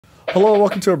Hello, and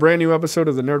welcome to a brand new episode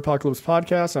of the Nerdpocalypse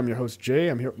Podcast. I'm your host, Jay.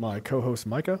 I'm here with my co-host,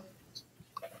 Micah.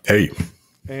 Hey.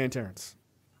 And Terrence.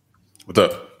 What's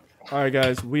up? All right,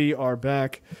 guys, we are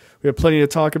back. We have plenty to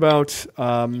talk about.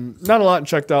 Not a lot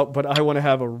checked out, but I want to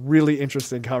have a really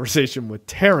interesting conversation with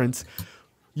Terrence.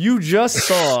 You just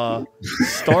saw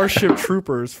Starship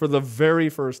Troopers for the very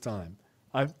first time.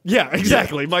 Yeah,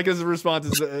 exactly. Micah's response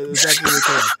is exactly the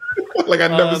same. Like,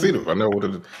 I'd never seen it. I never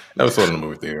saw it in the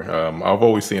movie theater. I've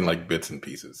always seen like bits and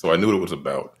pieces, so I knew what it was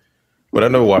about, but I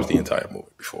never watched the entire movie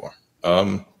before.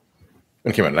 When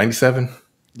it came out, 97?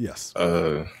 Yes. I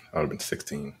would have been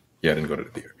 16. Yeah, I didn't go to the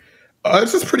theater.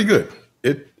 It's just pretty good.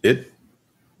 It's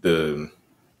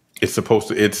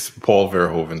Paul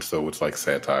Verhoeven, so it's like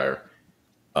satire.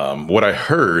 What I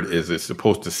heard is it's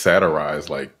supposed to satirize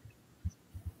like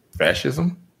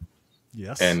fascism.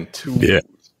 Yes. And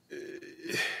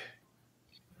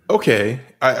okay,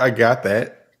 I got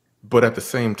that, but at the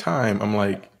same time, I'm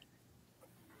like,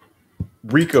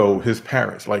 Rico, his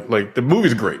parents, like the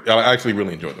movie's great. I actually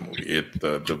really enjoyed the movie.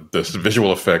 The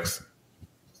visual effects,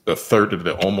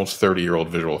 the almost 30-year-old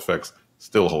visual effects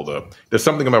still hold up. There's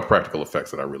something about practical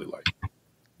effects that I really like.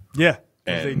 Yeah,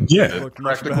 and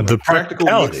the practical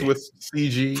mix with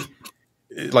CG,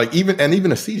 like even the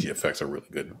CG effects are really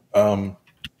good.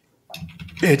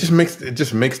 Yeah, it just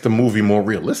makes the movie more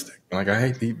realistic. Like, I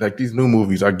hate these new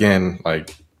movies again.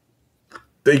 Like,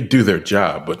 they do their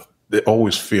job, but they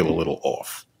always feel a little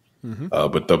off. Mm-hmm.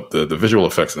 But the visual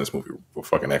effects in this movie were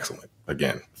fucking excellent.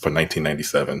 Again, for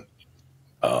 1997,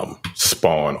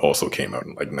 Spawn also came out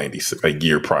in like 96, a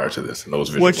year prior to this, and those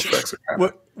visual effects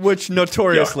are which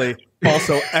notoriously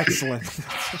also excellent.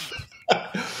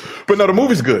 But no, the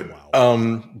movie's good.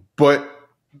 Wow. But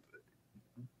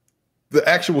the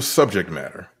actual subject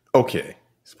matter, okay,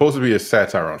 it's supposed to be a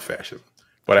satire on fascism,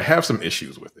 but I have some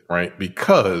issues with it, right?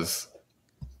 Because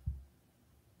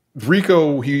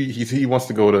Rico, he wants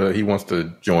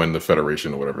to join the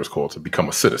Federation or whatever it's called to become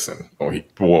a citizen, or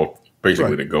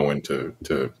basically to go in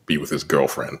to be with his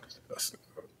girlfriend.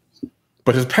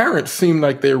 But his parents seem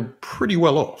like they're pretty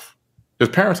well off. His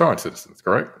parents aren't citizens,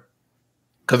 correct?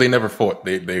 Because they never fought.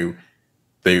 They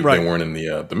weren't in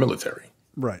the military.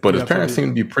 Right. But his parents seem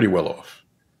to be pretty well off.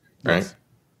 Right. Yes.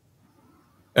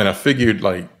 And I figured,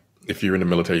 like, if you're in the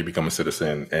military, you become a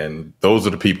citizen, and those are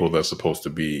the people that's supposed to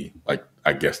be, like,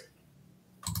 I guess,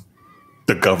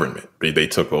 the government. They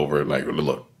took over, like,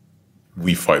 look,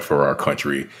 we fight for our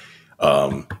country.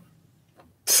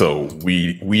 So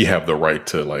we have the right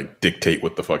to, like, dictate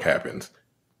what the fuck happens.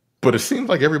 But it seems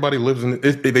like everybody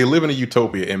they live in a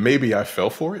utopia, and maybe I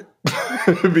fell for it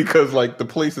because, like, the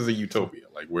place is a utopia,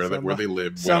 like where they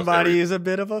live. Somebody is a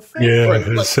bit of a fan. Yeah, right.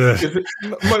 But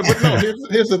no.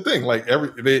 Here's the thing: like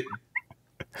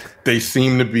they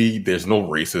seem to be. There's no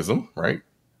racism, right?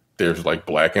 There's like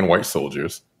black and white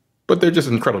soldiers, but they're just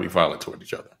incredibly violent toward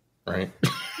each other, right?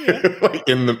 Yeah. Like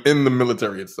in the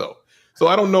military itself. So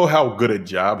I don't know how good a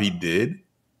job he did.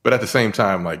 But at the same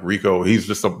time, like, Rico, he's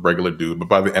just a regular dude. But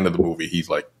by the end of the movie, he's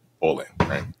like all in,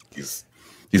 right? He's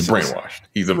brainwashed.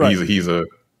 He's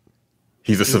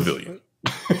a civilian.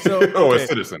 A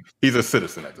citizen. He's a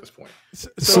citizen at this point.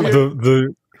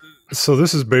 So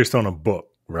this is based on a book,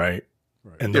 right?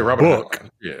 And the Robert book, Heinlein.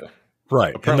 Yeah,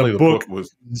 right. Apparently, and the book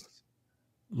was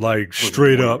like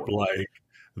straight up like.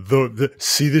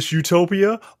 See this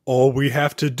utopia? All we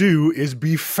have to do is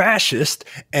be fascist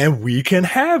and we can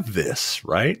have this,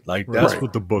 right? Like, that's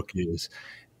what the book is.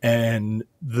 And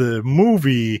the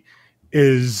movie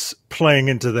is playing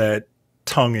into that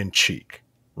tongue in cheek,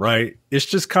 right? It's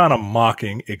just kind of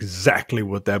mocking exactly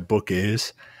what that book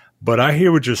is. But I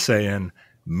hear what you're saying.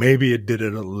 Maybe it did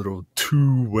it a little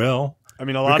too well. I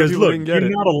mean, a lot of people didn't get it.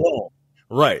 You're not alone.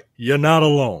 Right. You're not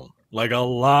alone. Like, a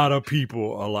lot of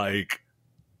people are like,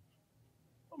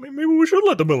 I mean, maybe we should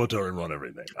let the military run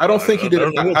everything. I don't think he did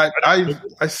it.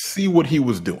 I see what he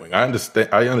was doing. I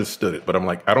understood it, but I'm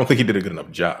like, I don't think he did a good enough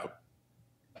job.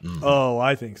 Oh,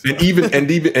 I think so.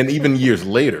 And even years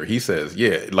later, he says,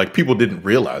 yeah, like, people didn't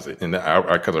realize it, and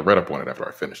because I read up on it after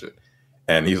I finished it,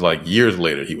 and he's like, years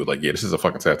later, he was like, yeah, this is a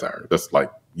fucking satire. That's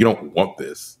like, you don't want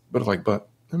this, but it's like, but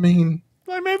I mean,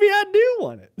 like, maybe I do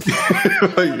want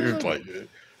it.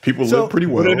 People live pretty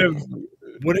well.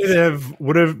 Would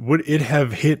it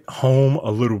have hit home a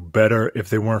little better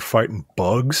if they weren't fighting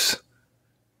bugs?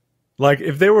 Like,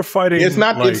 if they were fighting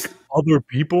other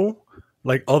people,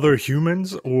 like other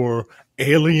humans or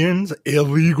aliens,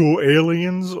 illegal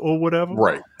aliens or whatever.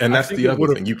 Right. And that's the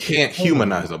other thing. You can't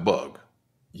humanize a bug.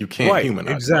 You can't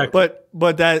humanize exactly.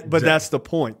 But that's the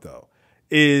point, though,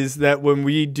 is that when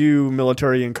we do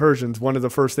military incursions, one of the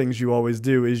first things you always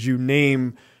do is you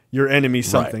name your enemy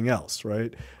something else,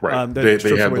 right? Right. That They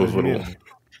strips have away the those little. humanity.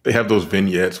 They have those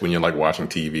vignettes when you're like watching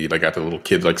TV. They got the little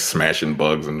kids like smashing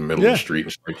bugs in the middle of the street.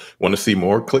 And like, want to see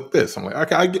more? Click this. I'm like,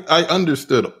 okay, I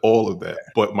understood all of that.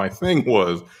 But my thing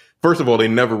was, first of all, I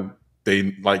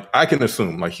can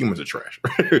assume like humans are trash.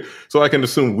 So I can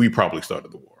assume we probably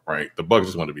started the war, right? The bugs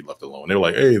just want to be left alone. They're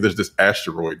like, hey, there's this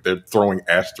asteroid. They're throwing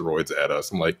asteroids at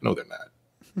us. I'm like, no, they're not.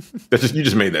 You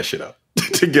just made that shit up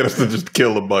to get us to just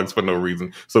kill the bugs for no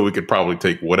reason, so we could probably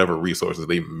take whatever resources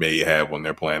they may have on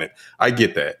their planet. I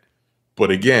get that,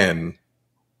 but again,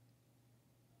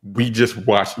 we just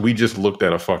looked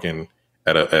at a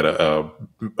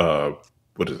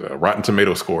Rotten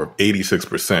Tomato score of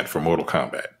 86% for Mortal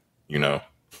Kombat. You know,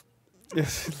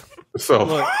 Yes. so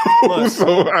Look,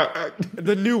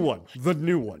 the new one, the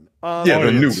new one,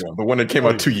 the one that came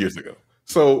out 2 years ago.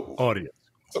 So Audience.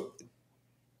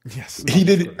 Yes, he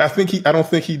did. I don't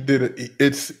think he did it.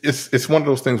 It's one of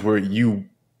those things where you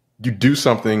do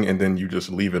something and then you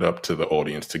just leave it up to the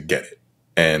audience to get it.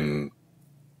 And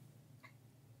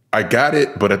I got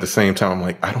it, but at the same time, I'm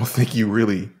like, I don't think you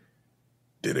really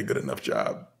did a good enough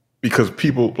job because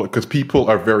people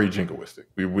are very jingoistic.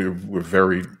 We're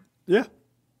very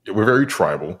we're very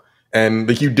tribal, and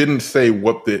like you didn't say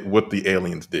what the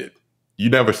aliens did. You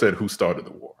never said who started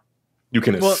the war. You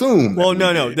can assume. Well,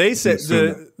 no. They said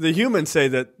the humans say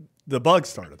that the bugs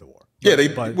started the war. Yeah,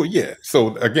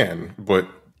 So again, but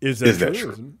is that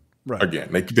true? Right. Again,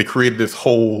 they created this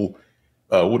whole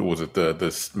what was it?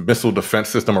 This missile defense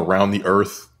system around the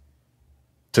Earth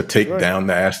to take down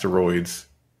the asteroids.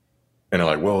 And they're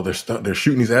like, well, they're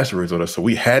shooting these asteroids at us, so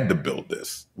we had to build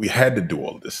this. We had to do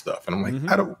all of this stuff. And I'm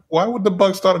like, why would the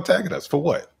bugs start attacking us? For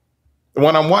what?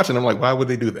 When I'm watching, I'm like, why would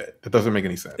they do that? That doesn't make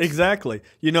any sense. Exactly.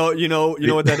 You know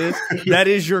what that is? That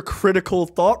is your critical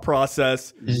thought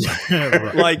process.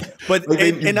 Right. Like, but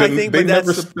I think they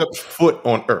never stepped foot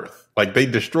on Earth. Like they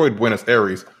destroyed Buenos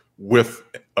Aires with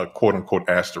a quote unquote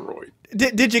asteroid.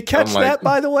 Did you catch that?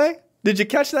 By the way, did you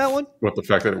catch that one? What, the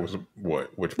fact that it was what?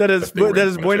 That is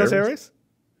Buenos Aires?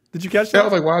 Did you catch that? Yeah, I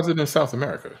was like, why is it in South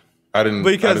America? I didn't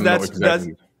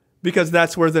know because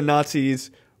that's where the Nazis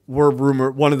were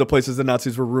rumored. One of the places the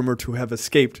Nazis were rumored to have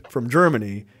escaped from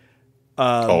Germany.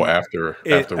 After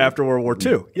World War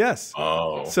II. Yes.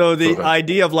 Oh. So the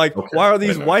idea of like, why are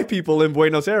these white people in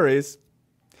Buenos Aires?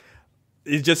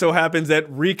 It just so happens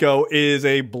that Rico is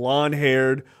a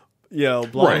blonde-haired,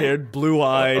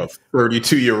 blue-eyed, a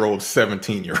 32-year-old,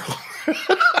 17-year-old.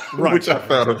 Right. Which I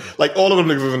found like all of them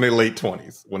niggas was in their late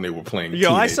 20s when they were playing.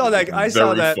 I saw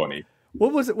that. Funny.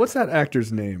 What was it? What's that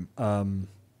actor's name?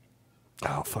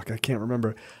 Oh fuck, I can't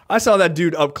remember. I saw that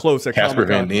dude up close at Casper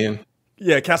Comic-Con. Van Dien.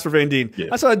 Yeah, Casper Van Dien. Yeah.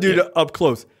 I saw that dude up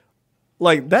close.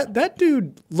 Like that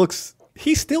dude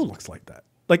he still looks like that.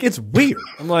 Like it's weird.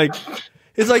 I'm like,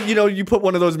 it's like, you put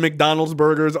one of those McDonald's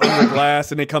burgers on the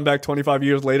glass and they come back 25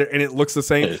 years later and it looks the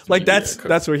same. Like that's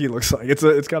what he looks like. It's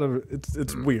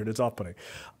weird. It's off-putting.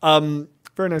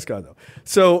 Very nice guy though.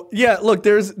 So yeah, look,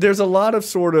 there's a lot of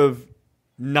sort of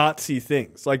Nazi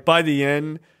things. Like by the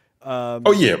end, Neil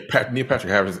Patrick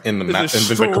Harris is in the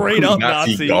straight up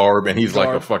Nazi garb, and he's like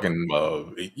a fucking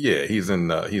he's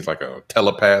like a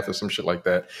telepath or some shit like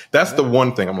that. That's the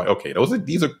one thing I'm like, okay,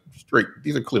 these are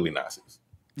clearly Nazis.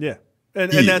 Yeah,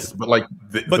 and that's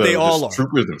they all are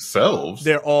troopers themselves.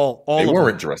 They're all they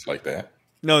weren't dressed like that.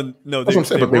 No, that's what I'm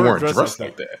saying. But they weren't dressed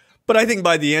like that. But I think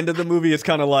by the end of the movie, it's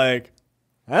kind of like,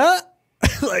 huh?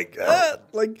 I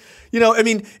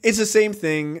mean, it's the same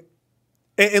thing.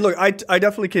 And look, I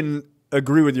definitely can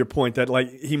agree with your point that like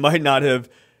he might not have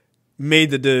made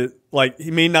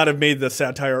the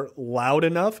satire loud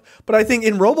enough. But I think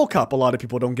in RoboCop, a lot of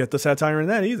people don't get the satire in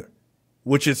that either,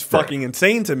 which is fucking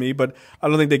insane to me. But I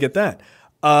don't think they get that.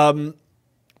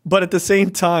 But at the same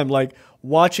time, like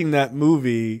watching that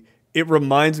movie, it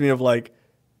reminds me of like,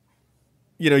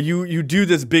 you do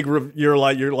this big, you're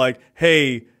like,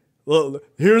 hey, well,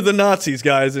 here are the Nazis,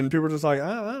 guys, and people are just like,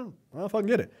 I don't fucking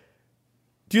get it.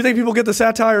 Do you think people get the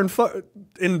satire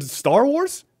in Star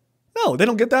Wars? No, they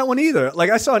don't get that one either. Like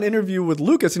I saw an interview with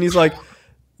Lucas, and he's like,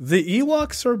 the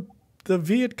Ewoks are the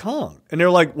Viet Cong, and they're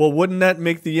like, well, wouldn't that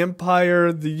make the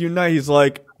Empire the United? He's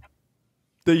like,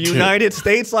 the United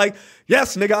States, like,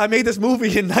 yes, nigga, I made this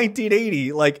movie in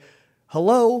 1980, like,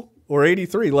 hello, or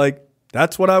 83, like,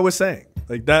 that's what I was saying,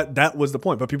 like that was the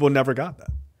point, but people never got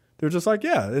that. They're just like,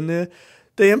 yeah, and the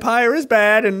Empire is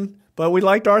bad, but we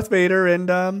like Darth Vader, and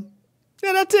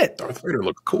yeah, that's it. Darth Vader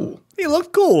looked cool. He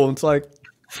looked cool. It's like,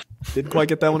 didn't quite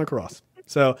get that one across.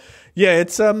 So, yeah,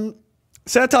 it's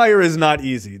satire is not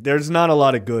easy. There's not a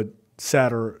lot of good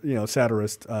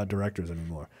satirist directors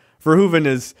anymore.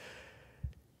 Verhoeven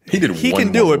He did. He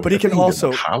can do it, but he can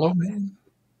also Hollow Man.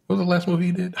 What was the last movie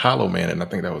he did? Hollow Man, and I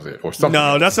think that was it, or something.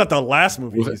 No, that's not the last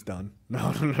movie he's done.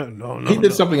 No. He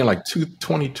did something in like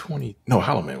 2020. No,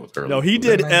 Hollow Man was early. No, he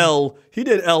did L. He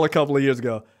did L a couple of years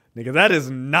ago. Nigga, that is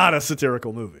not a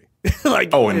satirical movie.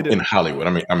 Like, in Hollywood.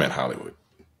 I meant Hollywood.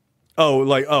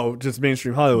 Just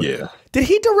mainstream Hollywood. Yeah. Did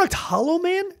he direct Hollow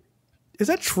Man? Is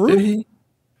that true? Did he?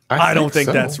 I don't think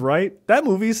that's right. That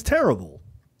movie is terrible.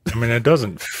 I mean, it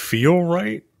doesn't feel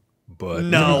right, but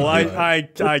no, I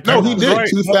no, he did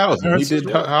 2000. He did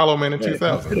Hollow Man in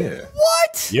 2000. Yeah.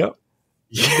 What? Yep.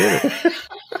 He did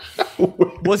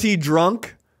it. Was he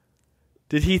drunk?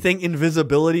 Did he think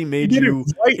invisibility made you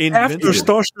after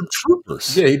Starship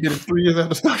Troopers? Yeah, he did it 3 years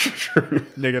after Starship Troopers.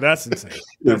 Nigga, that's insane.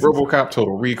 That's RoboCop,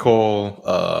 Total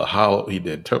Recall. He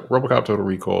did RoboCop, Total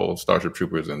Recall, Starship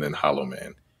Troopers, and then Hollow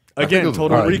Man. Again,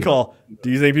 Total Recall.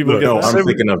 Do you think people get? No, I'm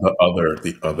thinking of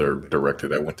the other director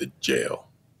that went to jail.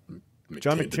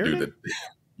 John McTiernan.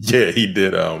 Yeah, he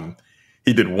did.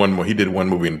 He did one more. He did one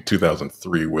movie in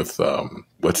 2003 with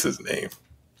what's his name?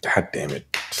 God damn it,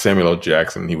 Samuel L.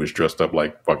 Jackson. He was dressed up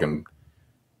like fucking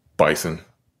Bison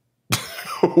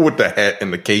with the hat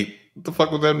and the cape. What the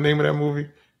fuck was that name of that movie?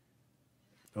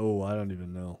 Oh, I don't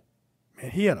even know. Man,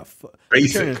 he had a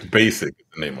Basic. Basic is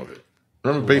the name of it.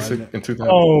 Remember Basic in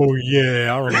 2000? Oh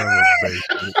yeah, I remember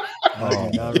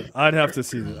Basic. I'd have to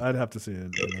see that. I'd have to see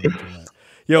it.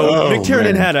 Yo,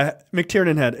 McTiernan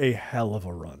had a hell of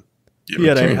a run. Yeah, he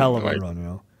had a hell of a run,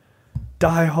 yo.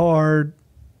 Die Hard,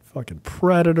 fucking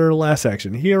Predator, Last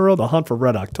Action Hero, The Hunt for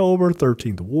Red October,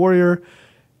 13th Warrior.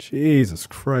 Jesus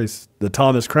Christ. The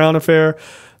Thomas Crown Affair,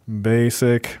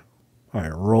 Basic. All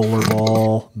right,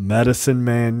 Rollerball, Medicine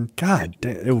Man. God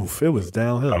damn, it was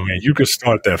downhill. I mean, you could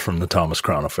start that from the Thomas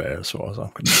Crown Affair, as far as I'm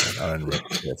concerned. I didn't really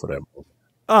care for that movie.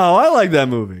 Oh, I like that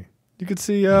movie. You could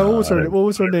see what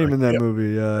was her name in that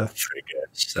movie?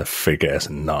 That fake ass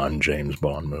non-James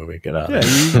Bond movie. Get out. Yeah,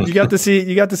 you got to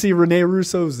see Rene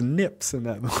Russo's nips in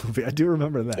that movie. I do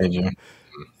remember that.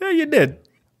 Yeah, you did.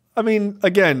 I mean,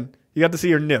 again, you got to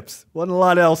see her nips. Wasn't a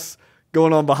lot else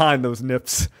going on behind those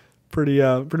nips. Pretty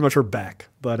much her back,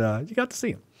 but you got to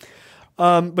see him.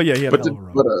 But yeah, he had a hell of a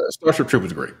run. But Starship Troopers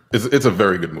is great. It's a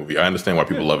very good movie. I understand why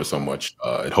people love it so much.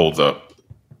 It holds up.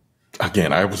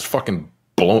 Again, I was fucking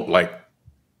blown. Like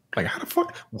how the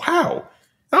fuck? Wow.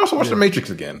 I also watched The Matrix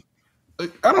again.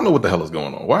 Like, I don't know what the hell is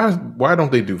going on. Why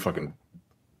don't they do fucking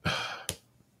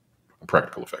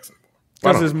practical effects anymore?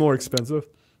 Because it's more expensive.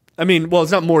 I mean, well,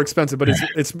 it's not more expensive, but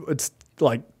it's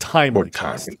like timely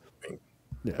cost.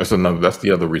 Yeah. That's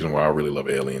the other reason why I really love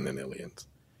Alien and Aliens.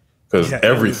 Because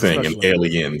everything in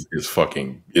Aliens is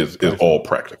all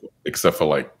practical, except for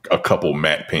like a couple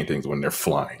matte paintings when they're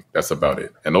flying. That's about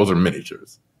it. And those are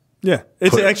miniatures. Yeah.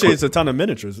 It's a ton of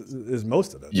miniatures is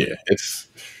most of it. Yeah, it's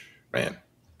man.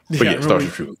 But yeah,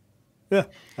 Starship Troopers. Yeah.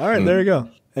 All right, there you go.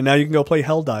 And now you can go play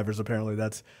Helldivers, apparently.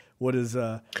 That's what has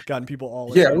gotten people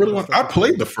all I really want. I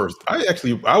played the first.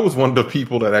 I was one of the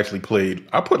people that actually played.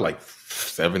 I put like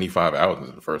 75 hours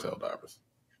into the first Helldivers.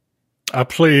 I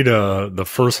played the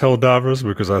first Helldivers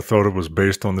because I thought it was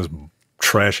based on this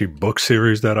trashy book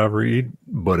series that I read,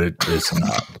 but it's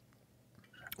not.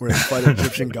 Where they fight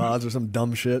Egyptian gods or some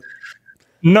dumb shit.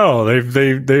 No,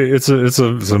 it's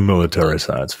a military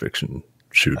science fiction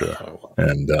shooter,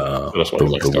 and that's why I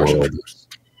like Starship Troopers.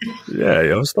 Yeah,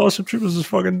 yo, Starship Troopers is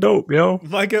fucking dope, yo.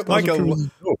 Micah I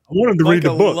wanted to read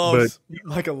the book, but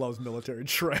Micah loves military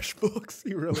trash books.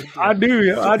 He really does. I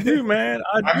do, man.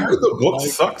 I heard the book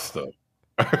sucks though.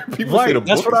 People say the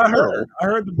that's book what I heard. I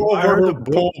heard the book.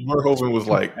 Paul Verhoeven was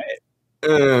like,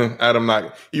 Adam,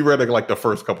 not. He read like the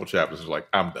first couple chapters. Was like,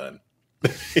 I'm done.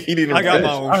 He didn't. I got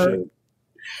my own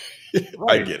shit.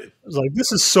 I get it. It's like,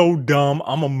 this is so dumb.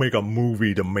 I'm gonna make a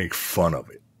movie to make fun of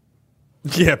it.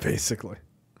 Yeah, basically.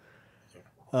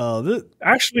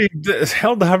 Actually,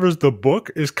 Helldivers, the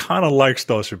book, is kind of like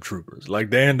Starship Troopers. Like,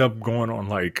 they end up going on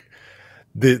like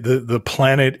the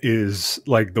planet is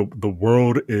like the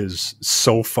world is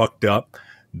so fucked up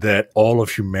that all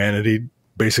of humanity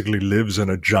basically lives in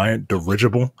a giant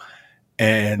dirigible,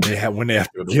 and when they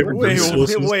have to get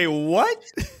resources. Wait, what?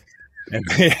 And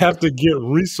they have to get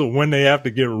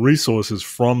resources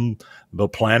from the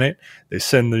planet. They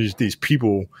send these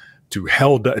people to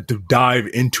dive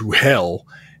into hell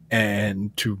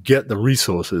and to get the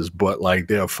resources, but like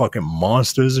they're fucking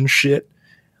monsters and shit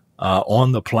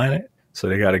on the planet. So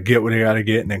they got to get what they got to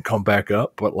get and then come back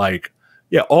up. But like,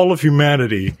 yeah, all of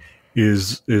humanity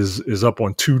is up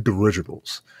on two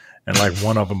dirigibles, and like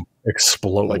one of them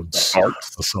explodes like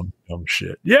Arcs or some dumb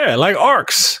shit. Yeah, like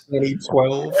Arcs.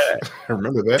 2012. Yeah. I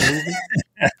remember that movie.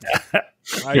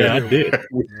 I did.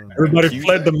 Everybody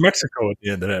fled to Mexico at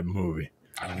the end of that movie.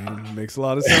 Makes a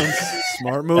lot of sense.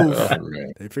 Smart move.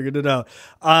 They figured it out.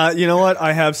 You know what?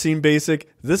 I have seen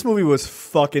Basic. This movie was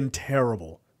fucking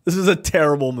terrible. This is a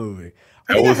terrible movie.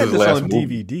 I think I had this on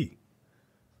DVD.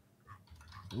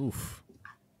 Oof.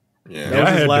 Yeah, I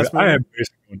had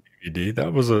Basic on DVD.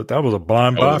 That was a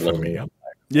blind buy for me.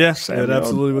 Yeah, it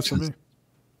absolutely was for me.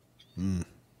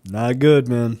 Not good,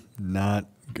 man. Not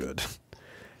good.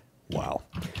 Wow.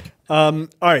 All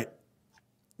right.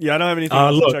 Yeah, I don't have anything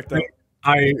else to check out.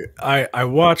 I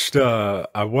watched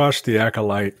The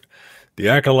Acolyte. The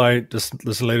Acolyte,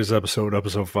 this latest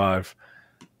episode 5,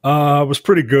 was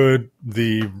pretty good.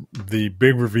 The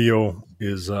big reveal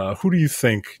is who do you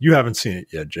think, you haven't seen it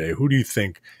yet, Jay? Who do you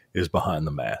think is behind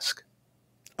the mask?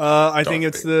 I think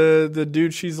it's the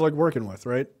dude she's like working with,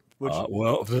 right?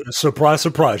 Well, surprise,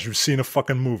 you've seen a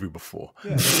fucking movie before.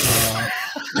 Yeah.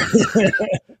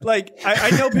 Like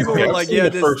I know people were like, yeah,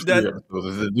 there's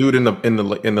the dude in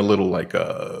the little like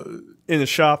in the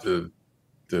shop, the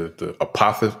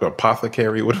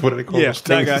apothecary. What do they call? Yeah,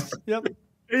 that guy. Yep.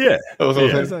 Yeah.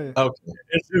 Okay.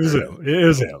 It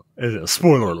was him.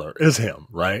 Spoiler alert. It's him,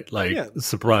 right? Like,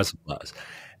 surprise.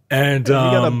 And he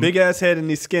got a big ass head and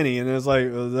he's skinny, and it's like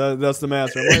that's the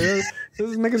master. I'm like, this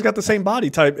nigga's got the same body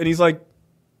type, and he's like,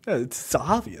 yeah, it's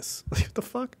obvious. Like, what the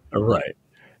fuck? Right.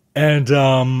 And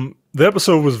the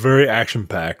episode was very action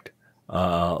packed.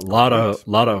 A lot of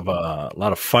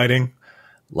fighting.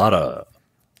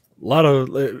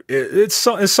 It's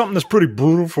something that's pretty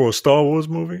brutal for a Star Wars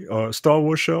movie or a Star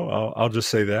Wars show. I'll just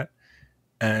say that.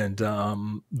 And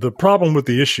the problem with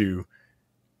the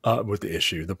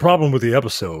problem with the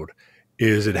episode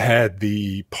is it had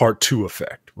the part 2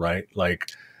 effect, right? Like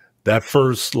that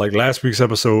first, like last week's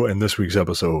episode and this week's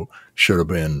episode should have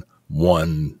been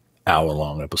 1 hour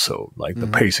long episode. Like the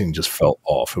pacing just felt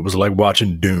off. It was like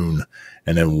watching Dune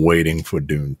and then waiting for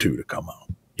Dune 2 to come out.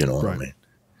 You know what I mean?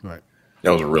 Right. I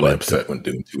was really upset when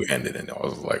Dune 2 ended, and I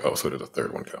was like, oh, so there's a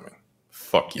third one coming.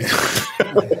 Fuck you.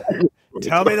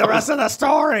 Tell me the rest of the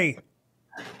story.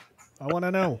 I want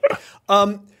to know.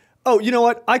 Oh, you know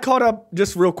what? I caught up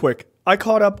just real quick. I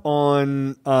caught up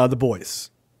on The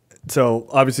Boys. So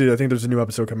obviously, I think there's a new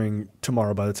episode coming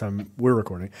tomorrow by the time we're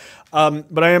recording.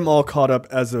 But I am all caught up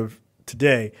as of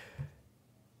today.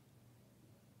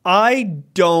 I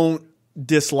don't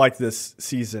dislike this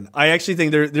season. I actually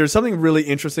think there's something really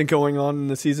interesting going on in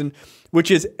the season,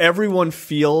 which is everyone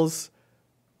feels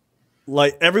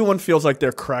like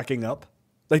they're cracking up.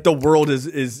 Like the world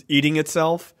is eating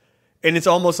itself. And it's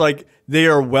almost like they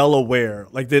are well aware,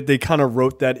 like they kind of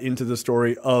wrote that into the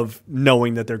story of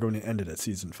knowing that they're going to end it at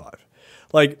season 5.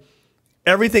 Like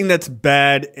everything that's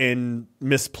bad and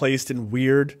misplaced and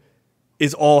weird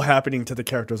is all happening to the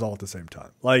characters all at the same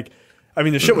time. Like, I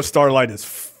mean, the shit with Starlight is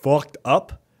fucked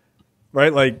up,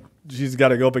 right? Like she's got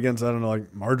to go up against, I don't know,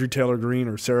 like Marjorie Taylor Greene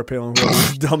or Sarah Palin, whoever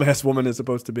this dumbass woman is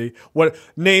supposed to be.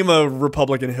 Name a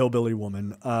Republican hillbilly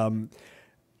woman. And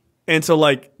so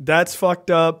like that's fucked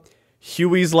up.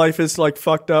 Huey's life is like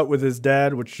fucked up with his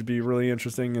dad, which should be really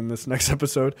interesting in this next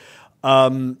episode.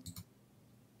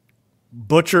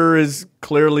 Butcher is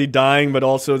clearly dying, but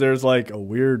also there's like a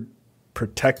weird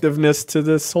protectiveness to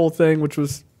this whole thing, which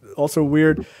was also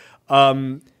weird.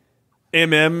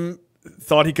 MM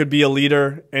thought he could be a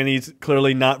leader, and he's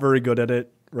clearly not very good at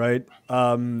it, right?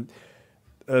 The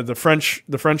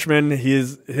Frenchman,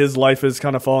 his life is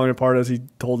kind of falling apart as he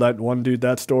told that one dude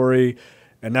that story.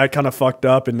 And that kind of fucked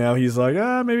up, and now he's like,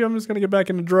 maybe I'm just going to get back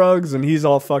into drugs, and he's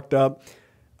all fucked up.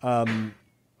 Was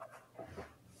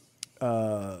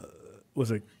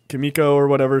it Kimiko or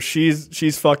whatever?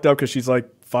 She's fucked up because she's like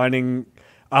finding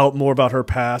out more about her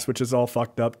past, which is all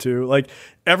fucked up too. Like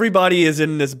everybody is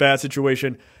in this bad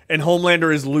situation, and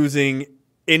Homelander is losing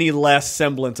any last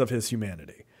semblance of his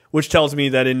humanity, which tells me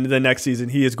that in the next season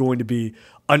he is going to be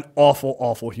an awful,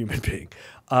 awful human being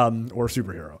or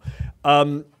superhero.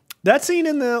 That scene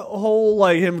in the whole,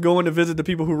 like, him going to visit the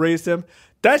people who raised him,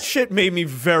 that shit made me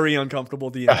very uncomfortable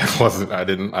at the end. I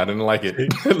didn't like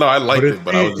it. No, I liked it,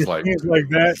 but I was just like...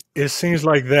 It seems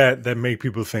like that make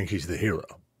people think he's the hero.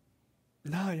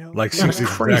 No, yo. Like, seems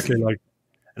exactly like,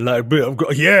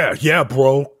 yeah,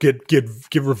 bro. Get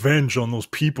revenge on those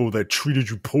people that treated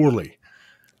you poorly.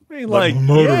 I mean, like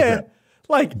murder them.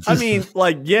 Like, I mean,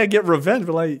 like, yeah, get revenge,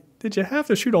 but like, did you have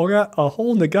to shoot a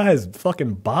hole in the guy's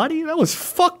fucking body? That was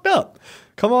fucked up.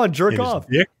 Come on, jerk off.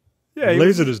 Dick? Yeah,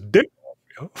 lasered his dick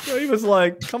off. Yo. He was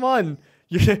like, come on.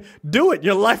 Do it.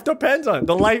 Your life depends on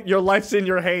it. Your life's in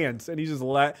your hands. And he's just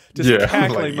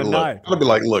cackling maniacally. I'll be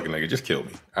like, look, nigga, just kill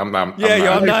me. I'm not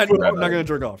gonna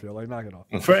jerk off. You're like, knock it off.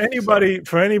 For anybody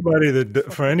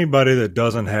that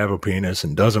doesn't have a penis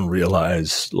and doesn't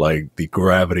realize like the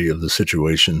gravity of the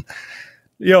situation,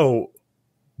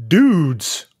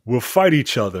 dudes will fight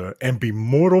each other and be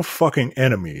mortal fucking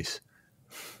enemies,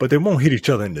 but they won't hit each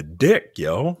other in the dick,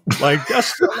 yo. Like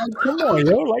that's come on,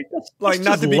 yo. Like that's like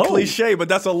not to be cliche, but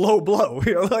that's a low blow.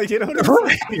 Like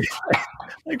right.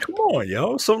 Like come on,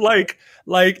 yo. So like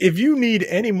if you need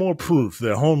any more proof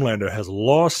that Homelander has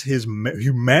lost his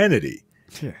humanity,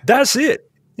 that's it.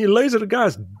 He lays the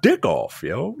guy's dick off,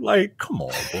 yo. Like, come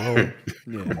on, bro.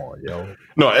 Come on, yo.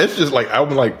 No, it's just like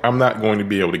I'm not going to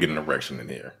be able to get an erection in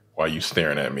here while you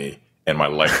staring at me. And my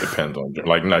life depends on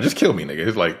like, no, just kill me, nigga.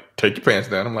 It's like, take your pants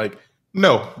down. I'm like,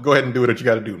 no, go ahead and do what you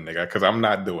got to do, nigga, because I'm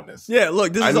not doing this. Yeah,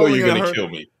 look, this is only going to kill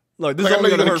me. Look, this is only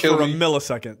going to hurt for a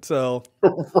millisecond, so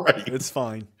it's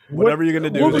fine. Whatever you're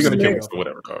going to do, you're going to kill me for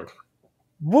whatever, dog.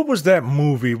 What was that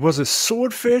movie? Was it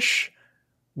Swordfish?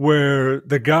 Where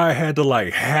the guy had to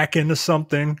like hack into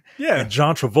something, and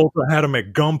John Travolta had him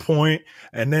at gunpoint,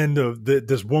 and then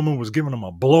this woman was giving him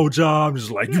a blowjob.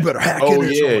 Just like, you better hack in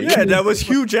it. Yeah, that was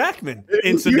Hugh Jackman.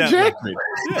 Incidentally,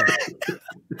 Hugh Jackman.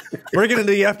 Bring it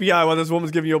into the FBI while this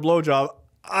woman's giving you a blowjob.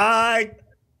 I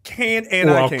can't, and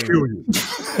I can't. Kill you.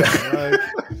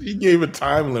 He gave a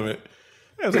time limit.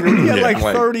 Yeah, it was like, you had like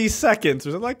 30 seconds.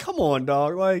 Or something. Like, come on,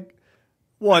 dog. Like.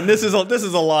 One, this is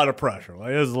a lot of pressure. Like,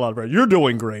 this is a lot of pressure. You're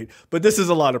doing great, but this is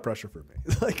a lot of pressure for me.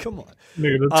 Like, come on.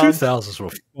 Nigga, the 2000s were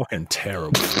fucking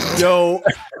terrible. Yo,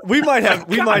 we might have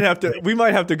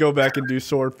to go back and do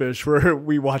Swordfish where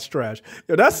we watch trash.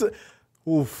 Yo,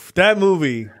 that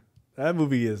movie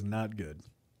is not good.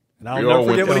 And I'll never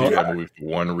forget what that movie for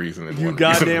one reason. And you one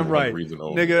goddamn reason, right, one reason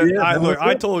nigga.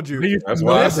 I told you. That's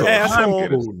why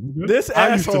This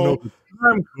asshole.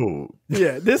 I'm cool.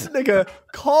 Yeah, this nigga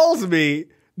calls me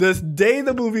this day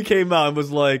the movie came out and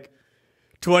was like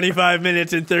 25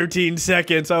 minutes and 13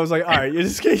 seconds. I was like, all right,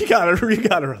 you gotta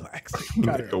relax.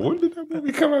 When did that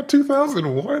movie come out?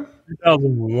 2001?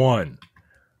 2001.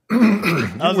 You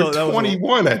were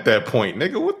 21 at that point,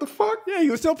 nigga. What the fuck? Yeah,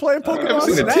 you were still playing Pokemon. I've never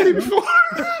seen a titty before.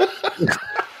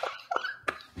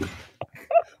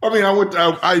 I mean, I went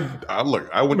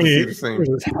to see the same.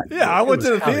 I went to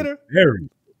the theater.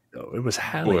 It was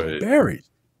Halle Berry.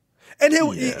 And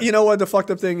you know what the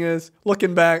fucked up thing is?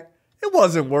 Looking back, it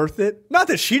wasn't worth it. Not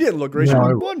that she didn't look great. She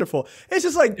was wonderful. It's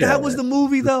just like, that was the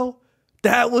movie, though.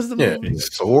 That was the movie.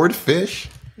 Swordfish.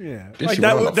 Yeah. Like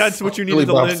that's what you needed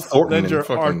to lend your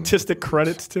artistic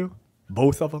credits to.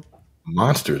 Both of them.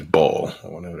 Monsters Ball.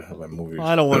 Whatever the hell that movie is.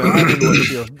 I didn't want to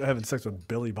feel having sex with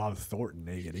Billy Bob Thornton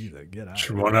naked either. Get out.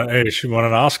 She won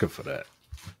an Oscar for that.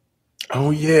 Oh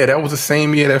yeah, that was the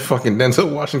same year that fucking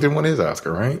Denzel Washington won his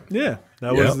Oscar, right? Yeah,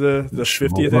 that was the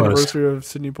 50th anniversary of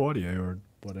Sidney Poitier or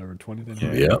whatever, 20th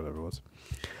anniversary, whatever it was.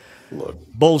 Look,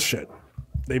 bullshit.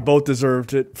 They both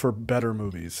deserved it for better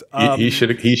movies. He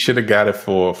should have got it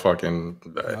for fucking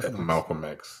Malcolm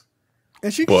X,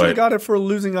 and she should have got it for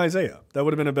losing Isaiah. That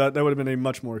would have been a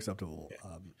much more acceptable.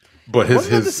 But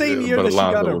the same year that she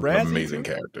got a Razzie? Amazing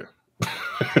character.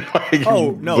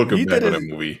 Looking back on that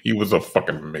movie, he was a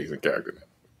fucking amazing character.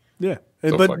 Yeah,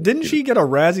 but didn't she get a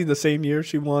Razzie the same year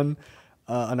she won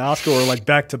an Oscar, or like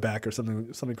back to back or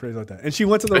something crazy like that? And she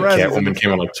went to the Razzie. Catwoman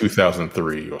came out like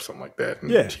 2003 or something like that.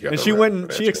 And she went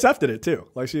and she accepted it too.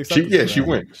 Like she accepted. She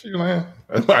went. She like,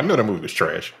 I know that movie was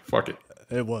trash. Fuck it.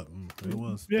 It was. It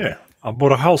was. Yeah, I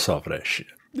bought a house off of that shit.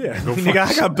 Yeah,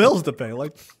 I got bills to pay.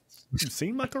 Like, you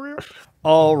seen my career?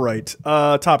 All right,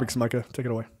 topics, Micah. Take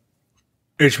it away.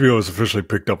 HBO has officially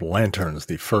picked up Lanterns,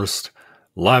 the first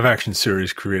live-action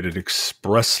series created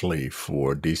expressly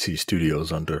for DC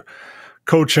Studios under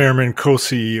co-chairman,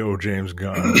 co-CEO James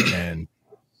Gunn and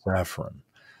Safran.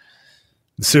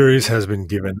 The series has been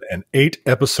given an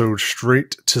 8-episode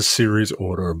straight-to-series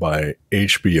order by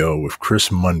HBO with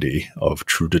Chris Mundy of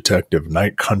True Detective,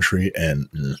 Night Country,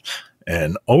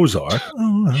 and Ozark.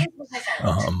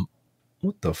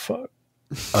 What the fuck?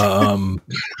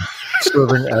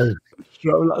 Serving as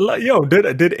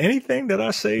did anything that I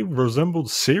say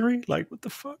resembled Siri? Like, what the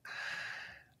fuck?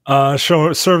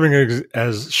 Serving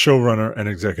as showrunner and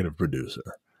executive producer.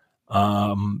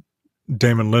 Damon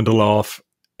Lindelof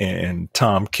and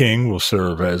Tom King will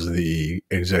serve as the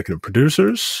executive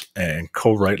producers and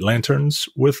co-write Lanterns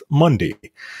with Mundy.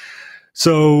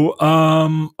 So,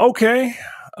 okay.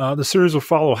 The series will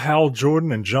follow Hal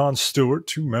Jordan and Jon Stewart,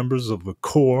 two members of the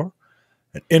Corps,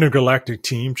 an intergalactic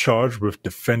team charged with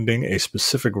defending a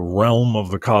specific realm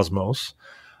of the cosmos.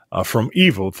 from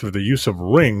evil through the use of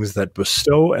rings that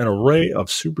bestow an array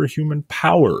of superhuman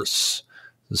powers.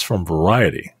 This is from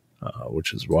Variety,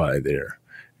 which is why they're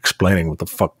explaining what the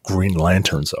fuck Green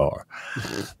Lanterns are.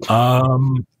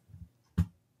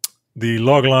 The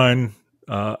logline,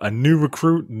 a new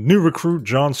recruit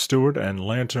John Stewart and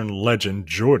Lantern legend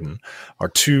Jordan are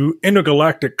two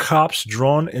intergalactic cops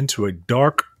drawn into a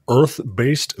dark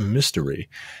Earth-based mystery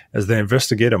as they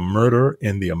investigate a murder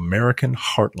in the American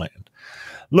heartland.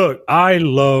 Look, I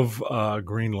love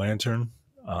Green Lantern,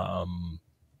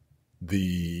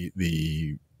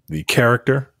 the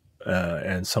character,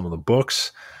 and some of the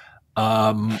books.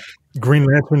 Green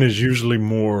Lantern is usually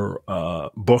more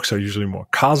books are usually more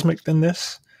cosmic than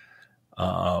this.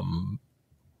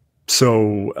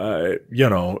 So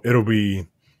it'll be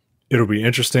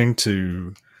interesting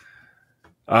to.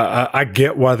 I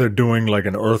get why they're doing like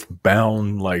an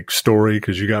Earthbound like story,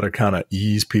 because you got to kind of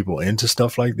ease people into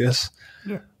stuff like this.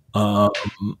 Yeah.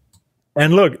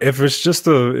 And look, if it's just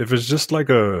like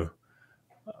a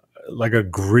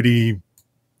gritty,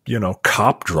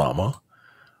 cop drama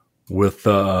with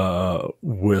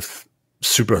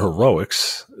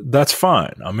superheroics, that's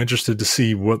fine. I'm interested to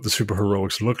see what the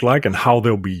superheroics look like and how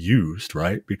they'll be used,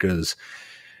 right? Because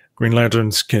Green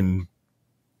Lanterns can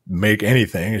make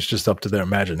anything. It's just up to their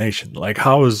imagination.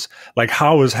 How is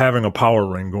having a power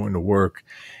ring going to work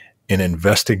in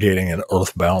investigating an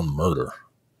Earthbound murder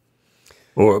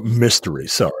or mystery?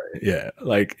 Sorry. Yeah.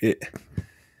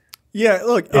 Yeah.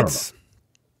 Look,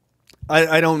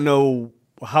 I don't know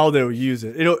how they'll use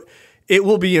it. It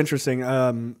will be interesting,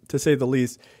 to say the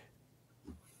least.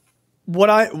 What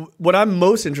I'm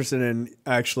most interested in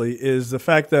actually is the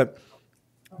fact that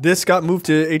this got moved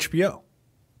to HBO.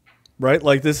 Right?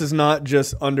 Like, this is not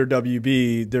just under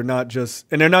WB. They're not just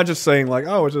saying like,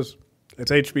 oh, it's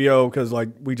HBO because like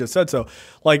we just said so.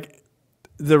 Like,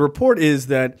 the report is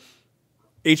that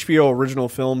HBO Original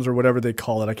Films, or whatever they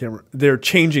call it, they're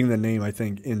changing the name, I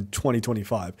think, in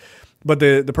 2025. But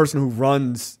the person who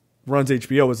runs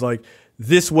HBO was like,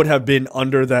 this would have been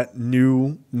under that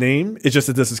new name. It's just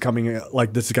that this is coming,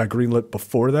 like, this got greenlit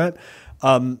before that.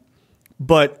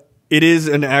 But it is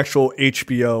an actual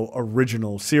HBO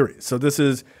original series. So this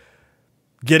is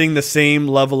getting the same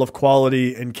level of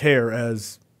quality and care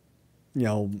as,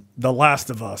 The Last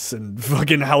of Us and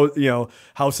fucking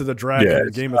House of the Dragon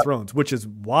and Game of Thrones, which is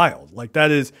wild. Like,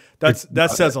 that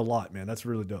says a lot, man. That's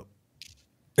really dope.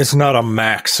 It's not a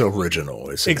Max original.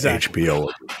 It's an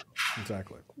HBO.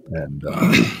 Exactly. And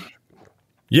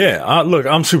look,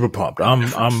 I'm super pumped.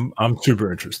 I'm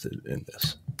super interested in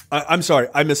this. I'm sorry,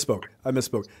 I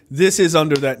misspoke. This is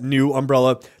under that new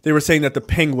umbrella. They were saying that the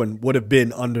Penguin would have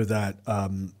been under that,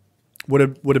 would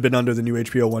have been under the new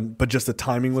HBO one, but just the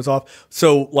timing was off.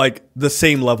 So, like, the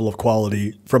same level of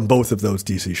quality from both of those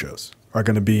DC shows are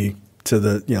going to be to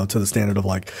the standard of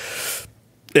like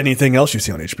anything else you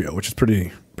see on HBO, which is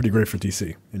pretty great for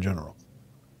DC in general.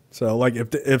 So, like,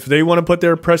 if they want to put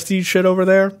their prestige shit over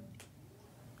there,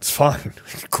 it's fine.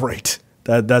 Great.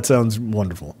 That sounds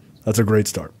wonderful. That's a great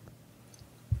start.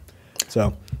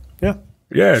 So, yeah.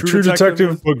 Yeah, True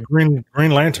Detective with Green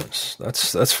Lanterns.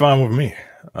 That's fine with me.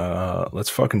 Let's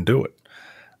fucking do it.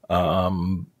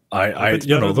 Those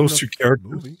two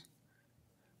characters.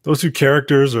 Those two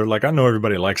characters are like, I know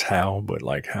everybody likes Hal, but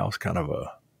like Hal's kind of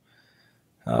a.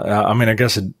 I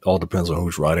guess it all depends on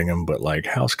who's writing him, but like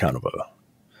Hal's kind of a.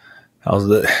 How's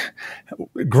the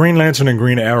Green Lantern and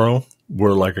Green Arrow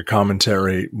were like a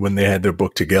commentary when they had their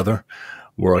book together.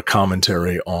 Were a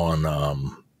commentary on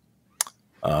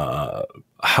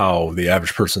how the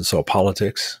average person saw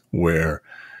politics, where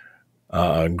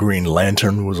Green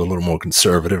Lantern was a little more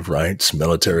conservative, right? He's a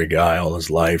military guy all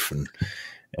his life,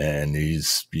 and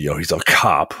he's a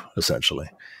cop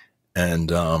essentially,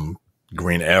 and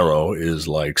Green Arrow is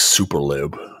like super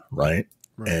lib, right?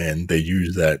 And they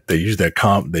use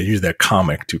that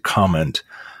comic to comment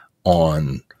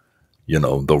on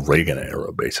the Reagan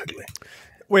era, basically.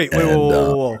 Wait.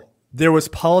 There was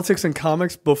politics in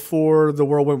comics before the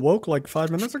world went woke, like 5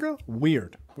 minutes ago?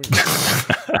 Weird.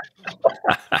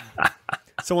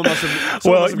 Someone must have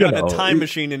gotten a time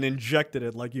machine and injected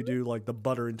it like you do like the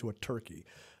butter into a turkey.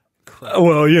 Crap.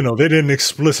 Well, they didn't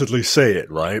explicitly say it,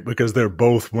 right? Because they're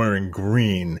both wearing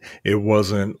green. It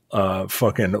wasn't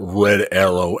fucking Red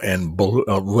Arrow and blue,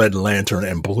 Red Lantern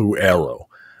and Blue Arrow.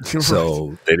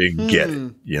 So they didn't get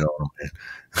it. You know what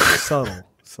I mean?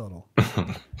 Subtle.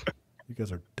 You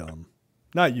guys are dumb.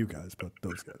 Not you guys, but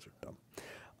those guys are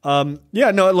dumb.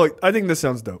 Look, I think this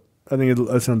sounds dope. I think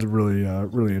it sounds really,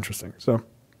 really interesting. So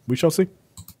we shall see.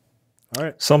 All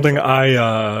right. Something I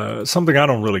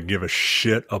don't really give a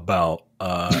shit about.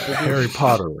 Harry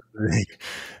Potter,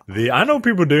 I know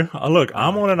people do. Look,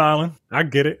 I'm on an island. I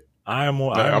get it. I'm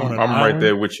right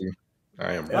there with you.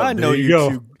 I am. I know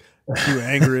you two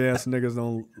angry ass niggas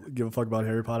don't give a fuck about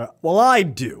Harry Potter. Well, I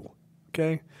do.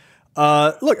 Okay.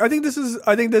 Look, I think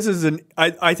the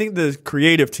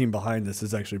creative team behind this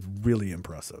is actually really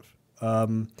impressive.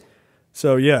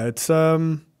 So yeah, it's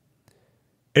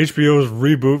HBO's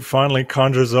reboot finally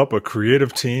conjures up a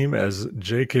creative team as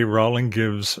J.K. Rowling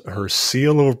gives her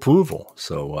seal of approval.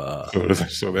 So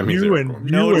that means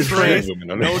no trans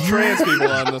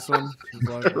people on this one.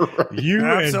 You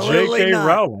and J.K.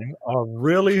 Rowling are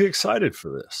really excited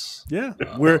for this. Yeah,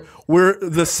 we're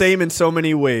the same in so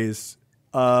many ways.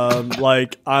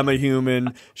 Like I'm a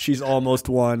human, she's almost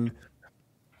one.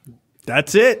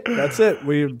 That's it.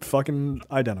 We're fucking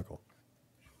identical.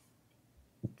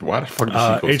 Why the fuck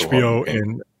does she go HBO so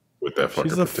and with that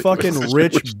fucking? She's a fucking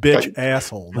rich bitch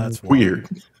asshole. That's weird.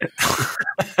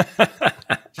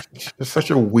 It's such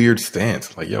a weird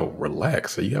stance. Like, yo,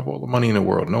 relax. So you have all the money in the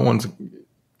world.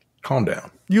 Calm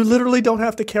down. You literally don't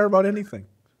have to care about anything.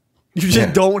 You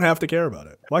just don't have to care about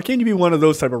it. Why can't you be one of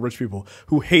those type of rich people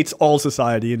who hates all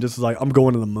society and just is like, I'm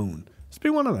going to the moon? Just be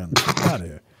one of them. Get out of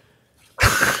here.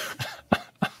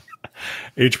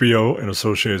 HBO, in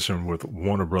association with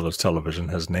Warner Brothers Television,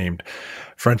 has named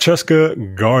Francesca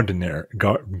Gardner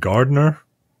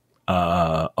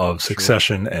of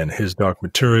Succession and His Dark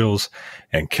Materials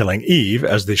and Killing Eve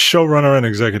as the showrunner and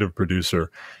executive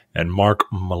producer, and Mark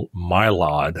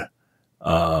Mylod,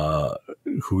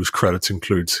 whose credits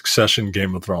include Succession,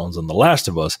 Game of Thrones, and The Last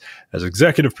of Us, as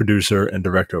executive producer and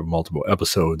director of multiple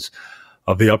episodes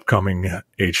of the upcoming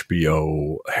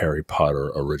HBO Harry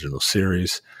Potter original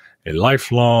series. A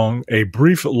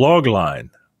brief logline,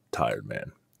 Tired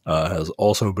Man, has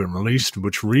also been released,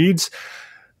 which reads,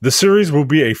 the series will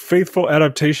be a faithful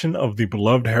adaptation of the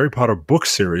beloved Harry Potter book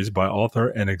series by author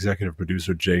and executive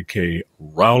producer J.K.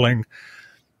 Rowling.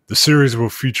 The series will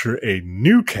feature a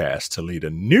new cast to lead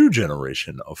a new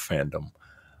generation of fandom,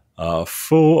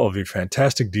 full of the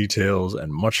fantastic details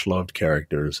and much-loved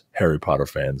characters Harry Potter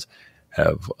fans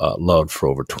have loved for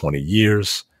over 20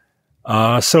 years.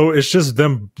 So it's just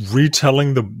them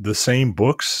retelling the same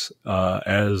books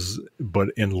but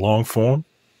in long form.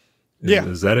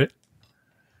 Is that it?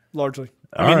 Largely.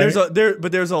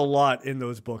 There's a lot in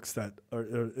those books that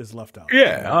is left out.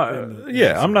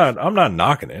 I'm not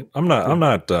knocking it. I'm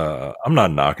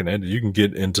not knocking it. You can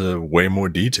get into way more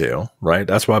detail, right?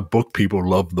 That's why book people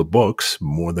love the books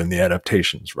more than the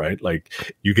adaptations, right?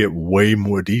 Like you get way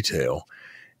more detail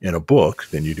in a book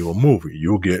than you do a movie.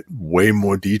 You'll get way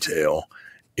more detail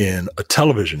in a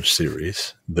television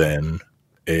series than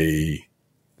a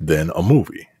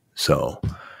movie. So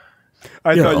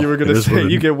I thought you were going to say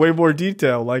you get way more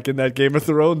detail, like in that Game of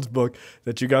Thrones book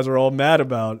that you guys are all mad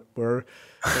about, where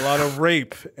a lot of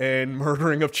rape and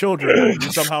murdering of children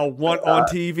you somehow want on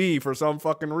TV for some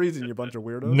fucking reason, you bunch of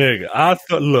weirdos. Nigga, I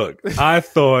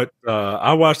thought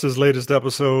I watched this latest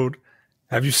episode.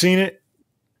 Have you seen it?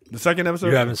 The second episode?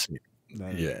 You haven't seen it. No.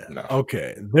 Yeah. No.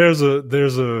 Okay. There's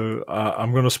a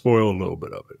I'm going to spoil a little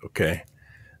bit of it. Okay.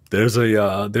 There's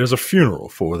a funeral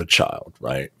for the child,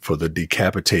 right? For the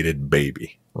decapitated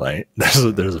baby, right?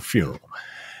 There's a funeral,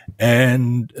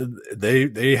 and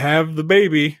they have the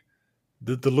baby,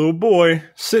 the little boy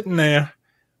sitting there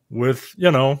with,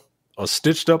 a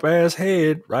stitched up ass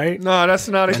head, right? No, that's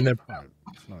not it.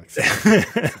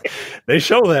 They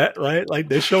show that, right? Like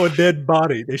they show a dead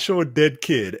body, they show a dead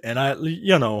kid, and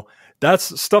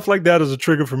that's stuff like that is a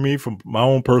trigger for me for my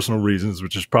own personal reasons,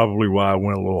 which is probably why I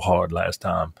went a little hard last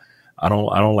time. I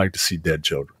don't like to see dead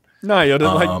children. No, you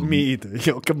don't like me either.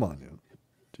 Yo, come on, yo.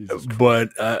 Jesus Christ. But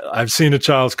I've seen a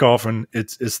child's coffin.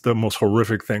 It's the most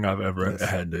horrific thing I've ever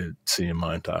had to see in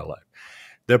my entire life.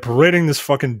 They're parading this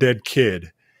fucking dead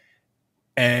kid,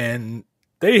 and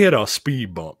they hit a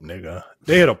speed bump, nigga.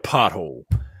 They hit a pothole.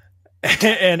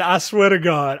 And I swear to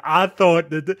God, I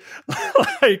thought that,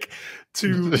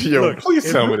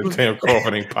 please tell me the damn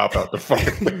coffin ain't pop out the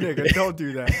fucking nigga. Don't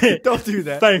do that. Don't do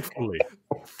that.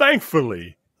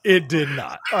 Thankfully, it did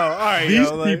not. Oh, all right. These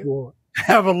people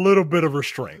have a little bit of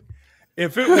restraint.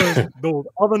 If it was those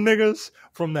other niggas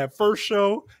from that first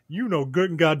show,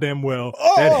 good and goddamn well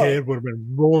that head would have been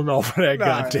rolling off of that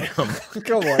goddamn.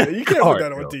 Come on, you can't put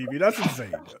that on TV. That's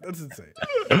insane. That's insane.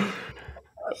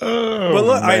 But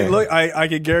look, I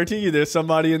can guarantee you, there's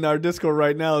somebody in our Discord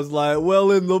right now is like,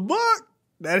 well, in the book,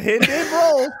 that head did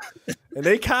roll, and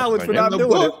they cowards for not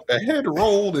doing it. The head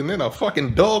rolled, and then a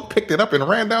fucking dog picked it up and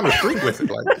ran down the street with it.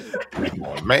 Like, come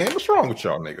on, man, what's wrong with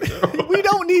y'all niggas? We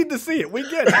don't need to see it. We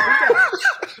get it.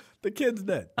 The kid's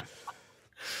dead.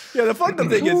 Yeah, the fucked up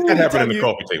thing is that happened in the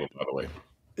coffee table, by the way.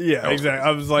 Yeah, exactly.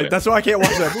 I was like, that's why I can't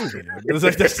watch that movie.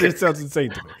 It sounds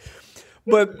insane to me.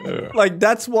 But like,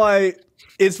 that's why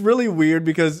it's really weird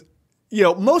because, you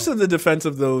know, most of the defense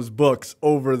of those books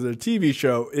over the TV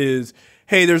show is,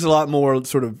 hey, there's a lot more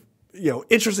sort of, you know,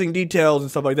 interesting details and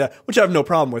stuff like that, which I have no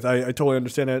problem with. I totally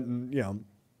understand it. And, you know,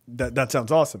 that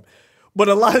sounds awesome. But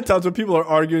a lot of times when people are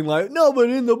arguing like, no, but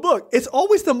in the book, it's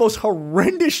always the most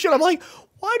horrendous shit. I'm like,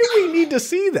 why do we need to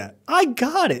see that? I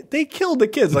got it. They killed the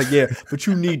kids. Like, yeah, but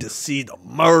you need to see the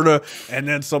murder and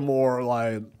then some more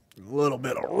like a little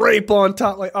bit of rape on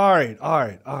top. Like, all right.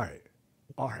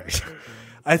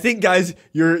 I think, guys,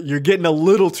 you're getting a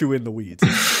little too in the weeds.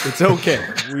 It's okay.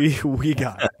 We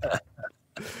got it.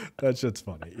 That shit's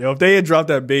funny. You know, if they had dropped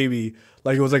that baby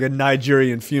like it was like a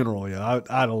Nigerian funeral, I'd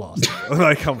have lost it.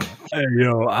 Like, come on. Hey,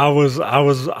 yo, I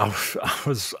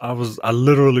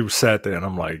literally sat there and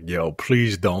I'm like, yo,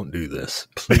 please don't do this.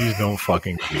 Please don't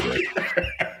fucking do it.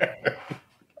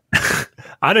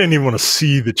 I didn't even want to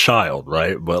see the child,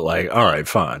 right? But like, all right,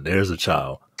 fine. There's a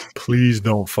child. Please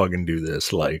don't fucking do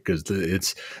this. Like, cause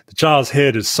the child's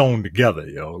head is sewn together,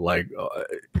 yo, like,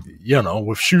 you know,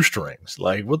 with shoestrings.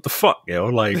 Like, what the fuck, yo?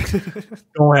 Like,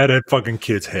 don't have that fucking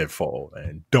kid's head fall,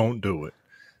 and don't do it.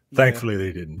 Thankfully,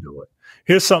 they didn't do it.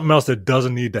 Here's something else that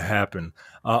doesn't need to happen.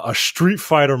 A Street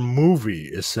Fighter movie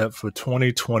is set for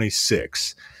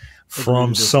 2026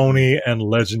 from Sony and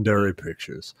Legendary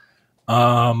Pictures.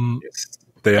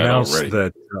 They announced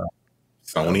that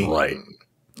Sony, right?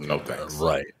 No thanks.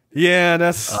 Right. Yeah,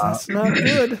 that's not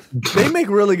good. They make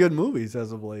really good movies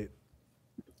as of late.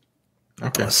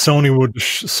 Okay. Sony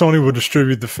will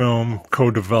distribute the film,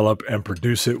 co-develop, and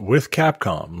produce it with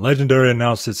Capcom. Legendary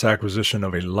announced its acquisition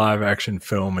of a live-action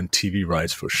film and TV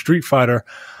rights for Street Fighter,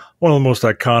 one of the most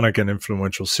iconic and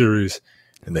influential series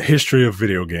in the history of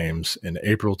video games, in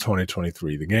April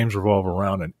 2023. The games revolve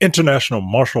around an international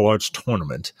martial arts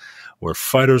tournament where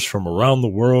fighters from around the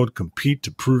world compete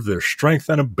to prove their strength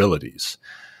and abilities.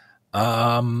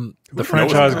 The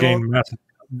franchise gained massive...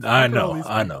 I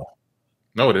know.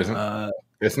 No, it isn't.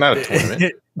 It's not a tournament.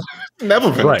 It's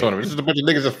never been a tournament. It's just a bunch of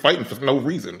niggas just fighting for no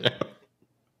reason.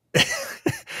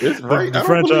 It's right. The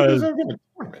franchise...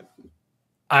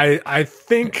 I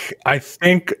think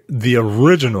the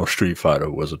original Street Fighter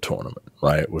was a tournament,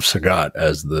 right? With Sagat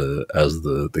as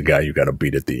the guy you got to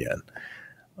beat at the end.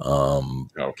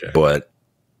 Okay. But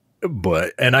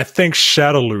and I think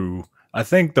Shadaloo, I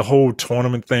think the whole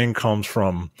tournament thing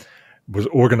was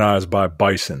organized by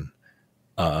Bison,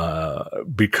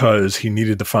 because he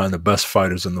needed to find the best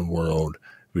fighters in the world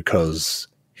because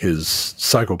his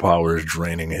psycho power is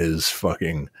draining his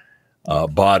fucking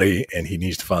body, and he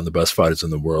needs to find the best fighters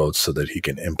in the world so that he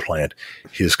can implant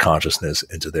his consciousness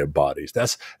into their bodies.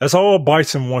 That's all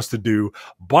Bison wants to do.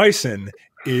 Bison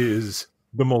is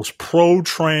the most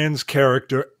pro-trans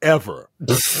character ever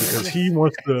because he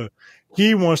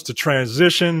wants to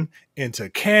transition into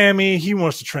Cammy. He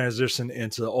wants to transition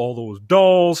into all those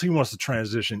dolls. He wants to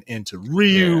transition into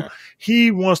Ryu. Yeah. He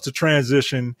wants to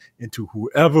transition into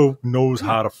whoever knows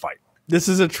how to fight. This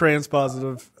is a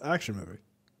trans-positive action movie.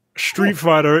 Street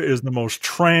Fighter is the most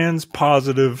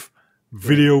trans-positive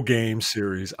video game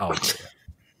series out there.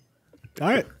 All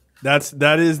right.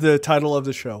 That is the title of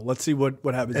the show. Let's see what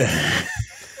happens.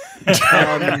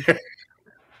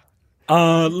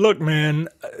 Look, man,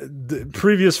 the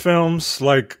previous films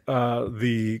like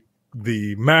the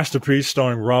Masterpiece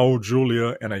starring Raul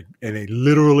Julia and a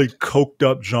literally coked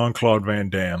up Jean-Claude Van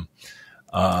Damme.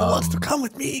 Who wants to come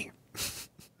with me?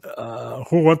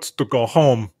 Who wants to go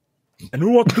home? And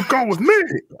who wants to go with me?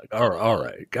 Like, all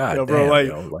right, God, yo, bro,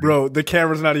 damn, bro, the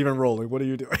camera's not even rolling. What are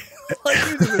you doing? Like,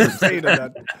 you're just insane in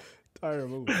that entire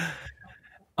movie.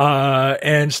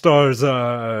 And it stars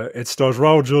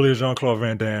Raul Julia, Jean-Claude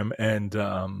Van Damme, and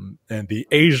the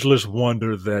ageless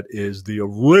wonder that is the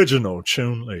original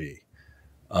Chun-Li,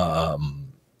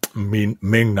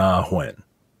 Ming-Na Wen,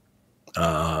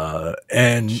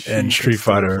 and Street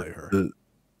Fighter.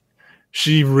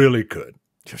 She really could.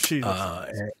 She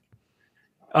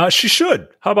should.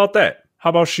 How about that?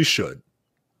 How about she should?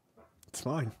 It's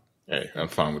fine. Hey, I'm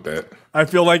fine with that. I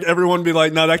feel like everyone would be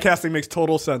like, no, that casting makes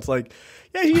total sense. Like,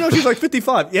 yeah, you know, she's like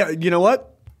 55. Yeah, you know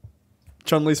what?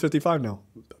 Chun-Li's 55 now.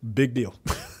 Big deal.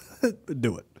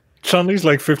 Do it. Chun-Li's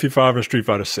like 55 in Street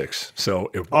Fighter 6. So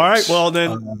it works. All right, well,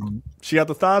 then she got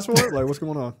the thighs for it? Like, what's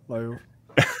going on? Like,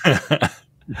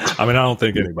 I mean, I don't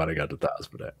think anybody got the thighs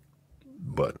for that.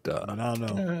 But I don't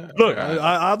know. Look,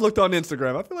 I've looked on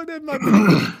Instagram. I feel like they might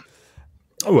be.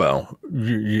 Well,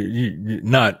 you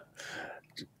not.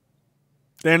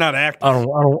 They're not active. I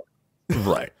don't.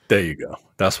 Right. There you go.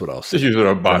 That's what I'll say. Just using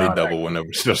a body double when they're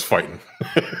just fighting.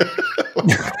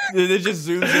 It just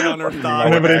zooms in on her thigh.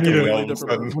 Whenever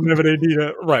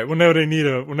they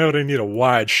need a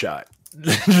wide shot,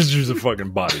 just use a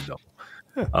fucking body double.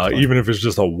 Even if it's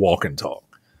just a walk and talk.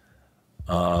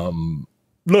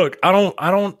 Look, I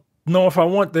don't know if I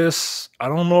want this. I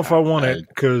don't know if I want it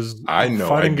because I know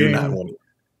I do not want it.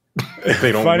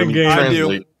 They don't fighting really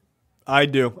translate. I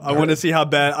do. I want to see how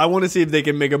bad. I want to see if they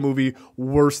can make a movie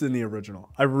worse than the original.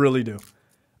 I really do.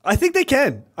 I think they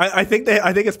can. I think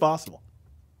it's possible.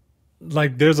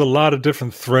 Like, there's a lot of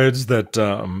different threads that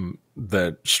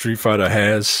that Street Fighter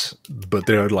has, but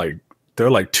there are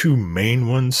like two main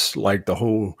ones, like the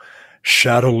whole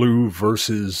Shadowloo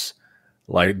versus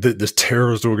like this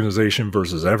terrorist organization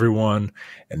versus everyone,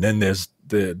 and then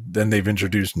then they've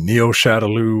introduced Neo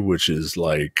Shadowloo, which is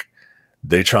like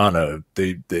they're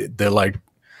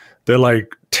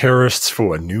like terrorists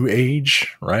for a new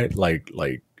age, right? Like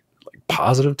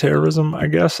positive terrorism, I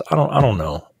guess. I don't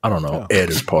know. Oh. Ed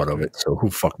is part of it, so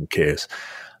who fucking cares?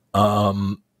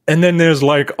 And then there's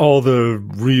like all the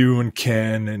Ryu and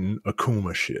Ken and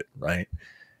Akuma shit, right?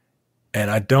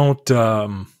 And I don't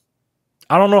know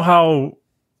how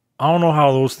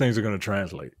those things are going to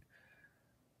translate.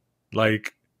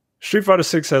 Like, Street Fighter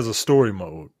 6 has a story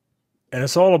mode, and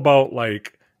it's all about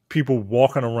like people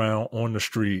walking around on the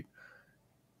street,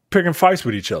 picking fights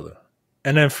with each other,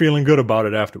 and then feeling good about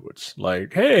it afterwards.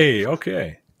 Like, hey,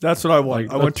 okay. That's what I want.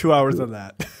 Like, I want 2 hours of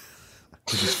that.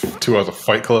 Just 2 hours of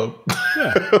Fight Club.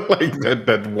 Yeah. Like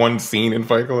that one scene in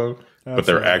Fight Club. Absolutely. But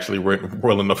they're actually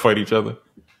willing to fight each other.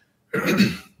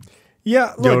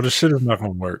 Yeah. Look, yo, this shit is not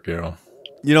going to work, yo.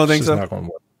 You don't think so? It's not going to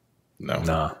work. No.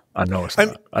 Nah, I know it's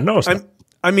not. I know it's not.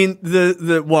 I mean,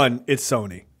 the one, it's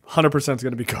Sony. 100% is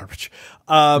going to be garbage.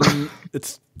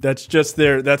 That's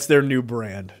their new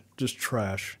brand. Just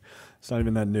trash. It's not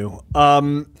even that new.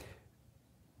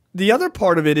 The other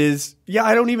part of it is,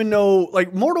 I don't even know,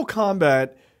 like, Mortal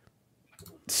Kombat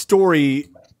story,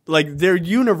 like, their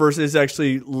universe is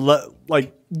actually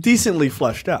like decently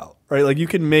fleshed out, right? Like, you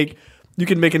can make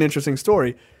an interesting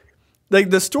story. Like,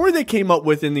 the story they came up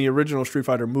with in the original Street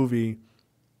Fighter movie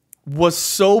was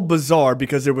so bizarre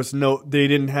because they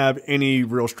didn't have any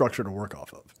real structure to work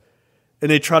off of. And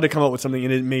they tried to come up with something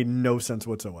and it made no sense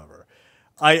whatsoever.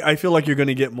 I feel like you're going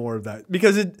to get more of that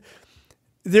because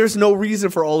there's no reason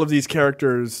for all of these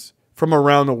characters from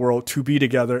around the world to be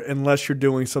together unless you're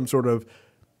doing some sort of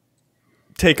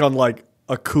take on like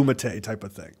a Kumite type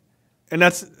of thing. And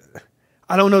I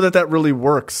don't know that really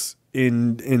works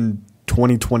in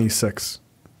 2026.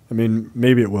 I mean,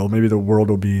 maybe it will. Maybe the world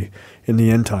will be in the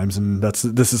end times, and this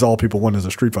is all people want is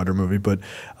a Street Fighter movie, but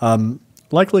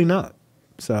likely not.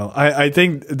 So I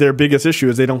think their biggest issue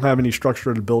is they don't have any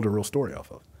structure to build a real story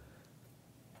off of.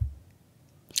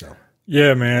 So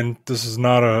yeah, man, this is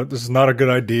not a good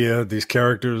idea. These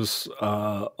characters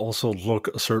also look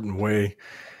a certain way.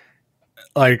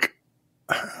 Like,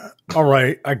 all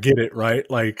right, I get it, right?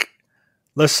 Like,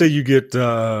 let's say you get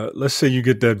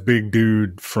that big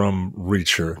dude from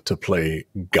Reacher to play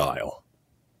Guile.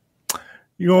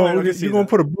 You're gonna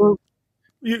put a broom.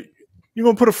 You're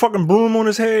gonna put a fucking broom on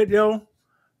his head, yo.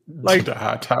 Like the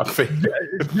high top fade.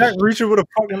 Jack Reacher with a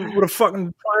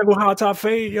fucking triangle high top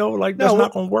fade, yo. Like, that's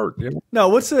not gonna work. Yo. No,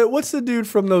 what's the dude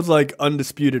from those like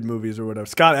Undisputed movies or whatever?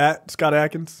 Scott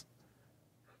Adkins.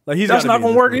 Like, that's not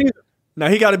gonna work either. Now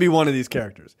he got to be one of these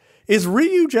characters. Is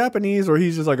Ryu Japanese or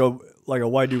he's just like a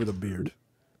white dude with a beard?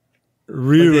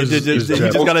 Ryu he just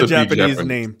got a Japanese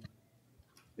name.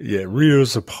 Yeah, Ryu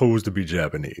is supposed to be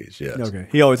Japanese. Yes. Okay.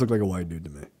 He always looked like a white dude to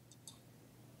me.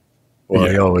 Well,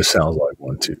 he always sounds like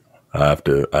one too. I have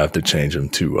to change him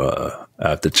to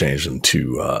change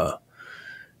the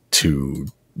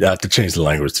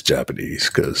language to Japanese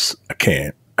because I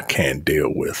can't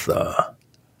deal with that.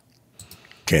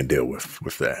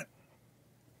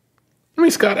 I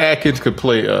mean, Scott Adkins could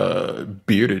play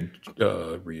bearded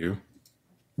Ryu.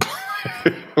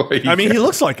 He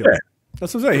looks like him.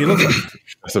 That's what I'm saying. He looks like him.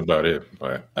 That's about it.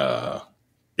 But I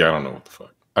don't know what the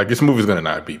fuck. I guess the movie's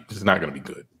it's not gonna be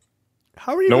good.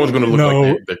 How are you? No one's gonna look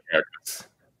like the characters.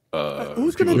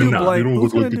 Who's gonna do Blanca?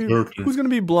 Who's gonna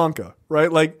be Blanca?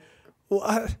 Right? Like,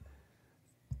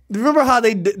 remember how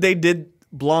they did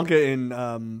Blanca in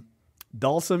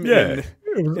Dalsum? Yeah.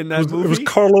 In that movie? It was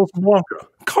Carlos Blanca.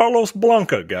 Carlos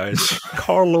Blanca, guys.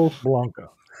 Carlos Blanca.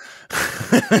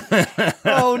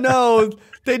 Oh, no.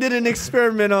 They did an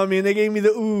experiment on me, and they gave me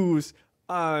the ooze.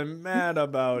 I'm mad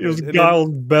about it. It was Guile's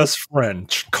best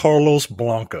friend, Carlos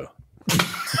Blanca.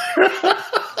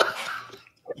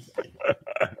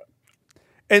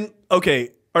 And,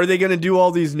 okay, Are they going to do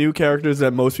all these new characters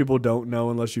that most people don't know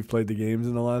unless you've played the games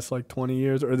in the last like 20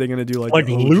 years? Or are they going to do like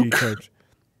the OG Luke? characters?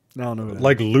 I don't know.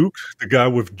 Like Luke, the guy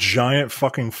with giant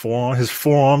fucking forearms. His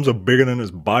forearms are bigger than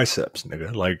his biceps,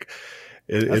 nigga. Like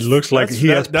it looks like he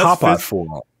has Popeye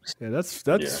forearms. Yeah, that's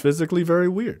physically very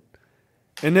weird.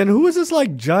 And then who is this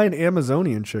like giant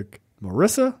Amazonian chick?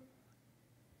 Marissa?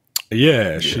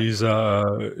 Yeah, she's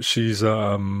an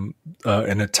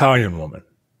Italian woman,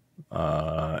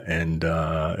 and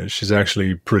she's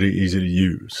actually pretty easy to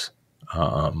use.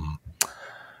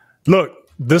 Look,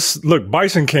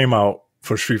 Bison came out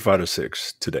for Street Fighter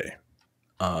 6 today,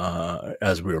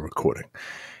 as we are recording.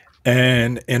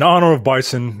 And in honor of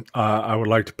Bison, I would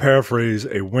like to paraphrase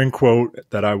a Wing quote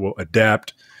that I will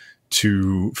adapt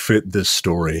to fit this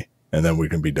story, and then we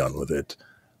can be done with it.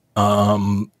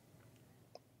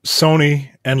 Sony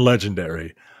and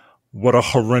Legendary, what a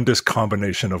horrendous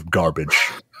combination of garbage.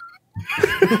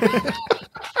 I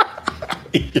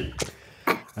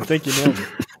think you nailed it.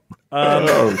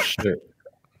 Oh, shit.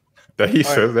 That he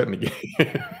says that in the game.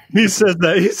 He says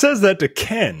that to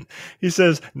Ken. He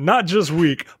says, not just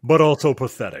weak, but also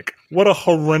pathetic. What a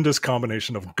horrendous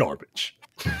combination of garbage.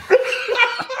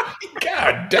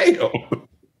 God damn.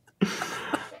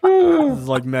 This is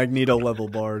like Magneto level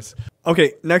bars.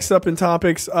 Okay, next up in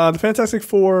topics, the Fantastic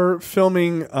Four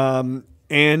filming and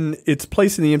its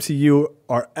place in the MCU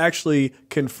are actually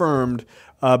confirmed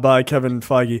by Kevin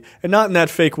Feige, and not in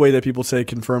that fake way that people say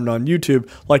confirmed on YouTube,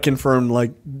 like confirmed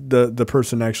like the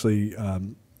person actually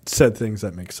said things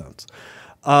that make sense.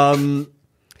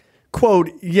 Quote,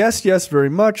 yes,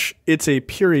 very much. It's a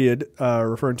period,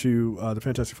 referring to the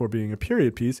Fantastic Four being a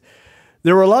period piece.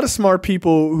 There were a lot of smart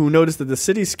people who noticed that the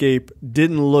cityscape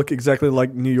didn't look exactly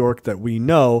like New York that we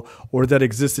know or that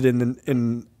existed in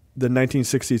the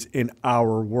 1960s in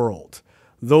our world.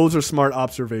 Those are smart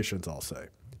observations, I'll say.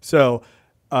 So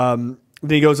then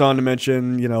he goes on to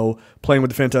mention, playing with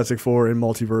the Fantastic Four in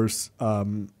Multiverse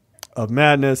of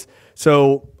Madness.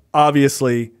 So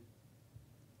obviously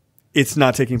it's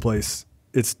not taking place.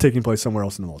 It's taking place somewhere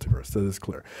else in the multiverse. That is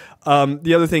clear.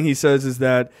 The other thing he says is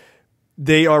that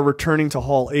they are returning to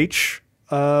Hall H,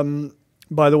 by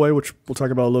the way, which we'll talk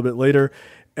about a little bit later.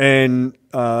 And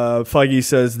Feige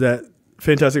says that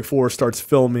Fantastic Four starts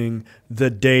filming the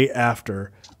day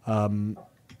after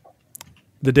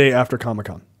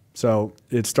Comic-Con. So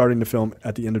it's starting to film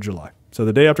at the end of July. So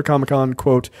the day after Comic-Con,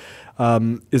 quote,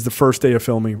 is the first day of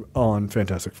filming on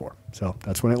Fantastic Four. So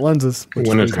that's when it lenses.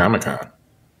 When is Comic-Con?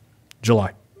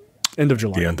 July. End of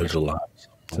July. The end of July.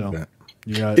 So. Okay.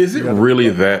 Is it really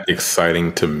that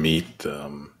exciting to meet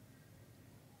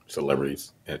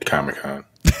celebrities at Comic-Con?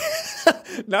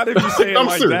 Not if you say it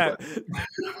like serious.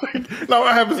 that. No,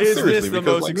 I haven't Is seriously this the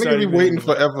because most niggas be exciting waiting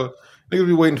thing? forever. Niggas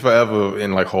be waiting forever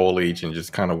in like Hall H and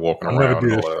just kind of walking around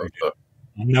and all that stuff.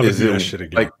 I'll never do that shit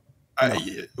again.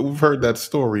 Like, we've heard that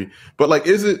story, but like,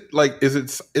 is it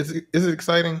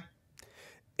exciting?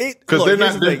 Because they're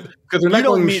not going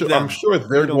to. I'm sure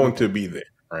they're going to be there,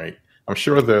 right? I'm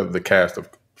sure the cast of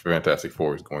Fantastic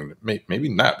Four is going to maybe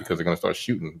not because they're going to start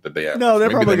shooting the day after. No, they're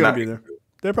probably going to be there.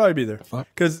 They'll probably be there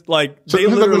because they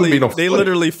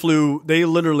literally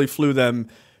flew them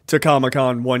to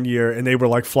Comic-Con one year and they were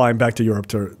like flying back to Europe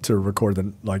to record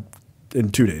them like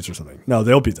in 2 days or something. No,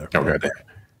 they'll be there. Okay,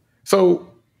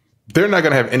 so they're not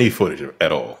going to have any footage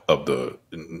at all of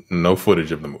no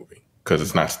footage of the movie because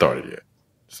it's not started yet.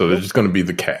 So they're just going to be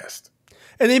the cast.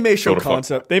 And they may show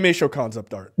concept. They may show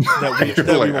concept art that we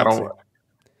won't see.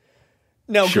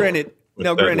 Now, granted,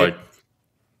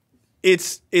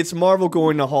 it's Marvel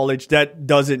going to Hall H. That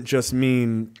doesn't just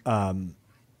mean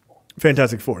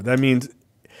Fantastic Four. That means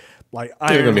like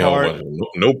Ironheart.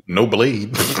 No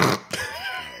Blade.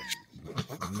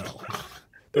 No,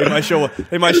 they might show a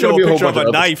picture of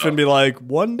a knife and be like,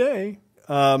 one day.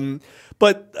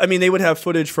 But I mean, they would have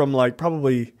footage from like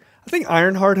probably. I think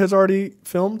Ironheart has already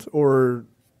filmed, or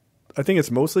I think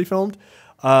it's mostly filmed.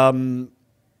 Wolverine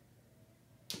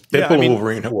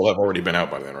will have already been out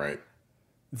by then, right?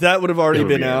 That would have already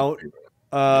been out.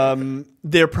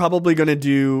 They're probably going to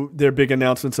do their big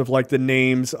announcements of like the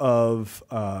names of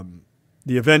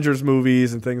the Avengers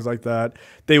movies and things like that.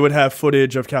 They would have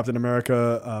footage of Captain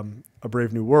America, A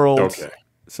Brave New World. Okay.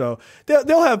 So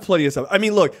they'll have plenty of stuff. I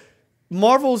mean, look,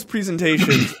 Marvel's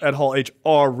presentations at Hall H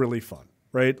are really fun.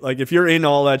 Right? Like if you're in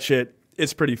all that shit,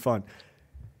 it's pretty fun.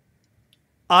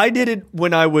 I did it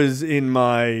when I was in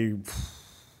my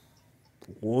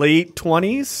late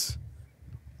 20s,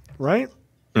 right?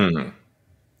 Mm-hmm.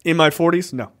 In my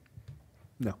 40s? No.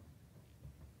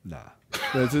 Nah.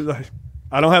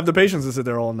 I don't have the patience to sit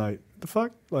there all night. The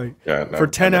fuck? Like for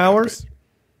 10 hours?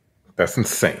 That's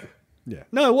insane. Yeah.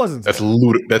 No, it wasn't. That's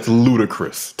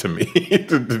ludicrous to me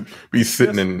to be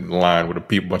sitting in line with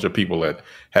a bunch of people that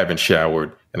haven't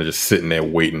showered and are just sitting there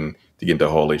waiting to get into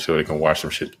Hall H so they can watch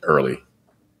some shit early.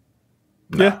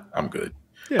 Nah, I'm good.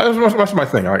 Yeah. That's my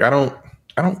thing. Like I don't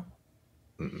have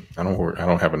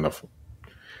enough.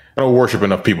 I don't worship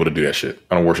enough people to do that shit.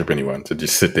 I don't worship anyone to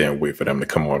just sit there and wait for them to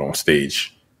come out on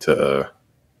stage to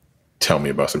tell me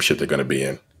about some shit they're going to be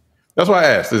in. That's why I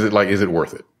asked: is it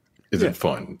worth it? Is it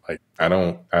fun? Like I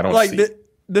don't like see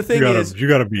the thing is you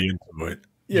got to be into it.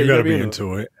 Yeah, you got to be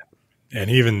into it. And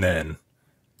even then,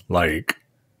 like,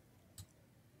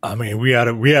 I mean, we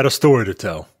had a story to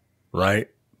tell, right?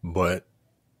 But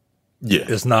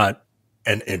it's not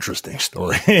an interesting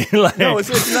story. Like, no,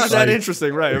 it's not that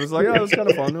interesting, right? It was like, oh, it was kind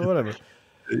of fun or whatever.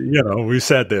 You know, we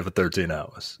sat there for 13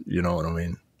 hours. You know what I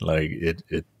mean? Like it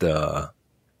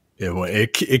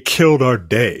killed our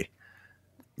day.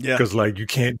 Yeah, because like you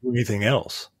can't do anything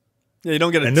else. Yeah, you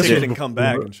don't get a ticket and come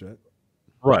back and shit.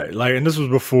 Right, like, and this was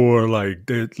before like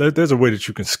there's a way that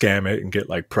you can scam it and get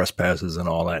like press passes and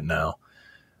all that now,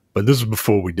 but this was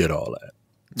before we did all that.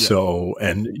 Yeah. So,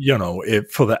 and you know,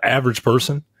 for the average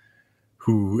person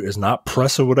who is not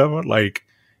press or whatever, like,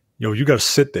 yo, you got to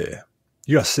sit there.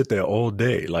 You got to sit there all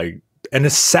day, like, and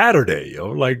it's Saturday, yo.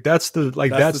 Like that's the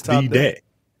day.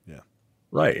 Yeah,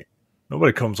 right.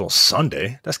 Nobody comes on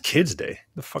Sunday. That's kids' day.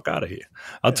 The fuck out of here.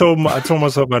 I told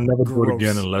myself I'd never do it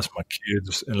again unless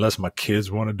my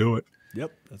kids want to do it.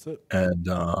 Yep, that's it. And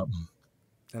I'm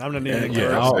not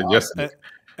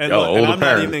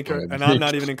even encouraging. I'm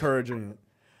not even encouraging it.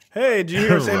 Hey, did you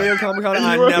hear San Diego Comic Con?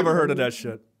 I never heard of that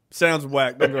shit. Sounds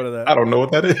whack. Don't go to that. I don't know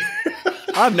what that is.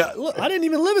 I didn't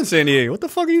even live in San Diego. What the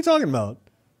fuck are you talking about?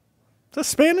 Is that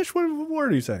Spanish? What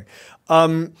word are you saying?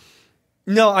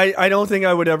 No, I don't think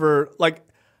I would ever, like,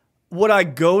 would I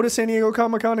go to San Diego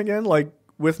Comic-Con again, like,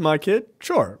 with my kid?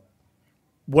 Sure.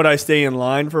 Would I stay in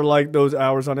line for, like, those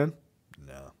hours on end?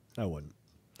 No, I wouldn't.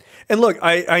 And look,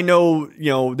 I know,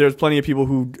 you know, there's plenty of people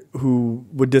who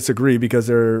would disagree because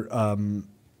they're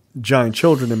giant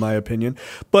children, in my opinion.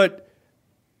 But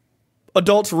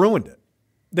adults ruined it.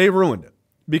 They ruined it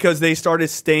because they started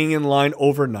staying in line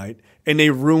overnight. And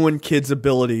they ruin kids'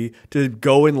 ability to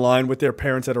go in line with their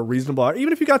parents at a reasonable hour,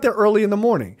 even if you got there early in the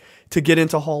morning to get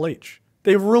into Hall H.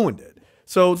 They ruined it.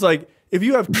 So it's like, if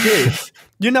you have kids,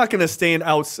 you're not going to stand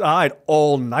outside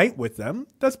all night with them.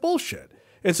 That's bullshit.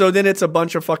 And so then it's a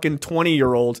bunch of fucking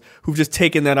 20-year-olds who've just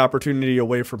taken that opportunity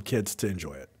away from kids to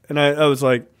enjoy it. And I was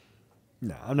like,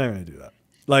 no, I'm not going to do that.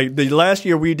 Like, the last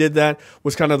year we did that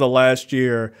was kind of the last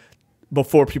year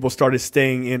before people started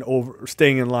staying in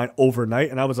line overnight.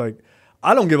 And I was like,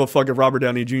 I don't give a fuck if Robert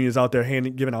Downey Jr. is out there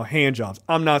giving out hand jobs.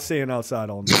 I'm not staying outside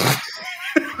all night.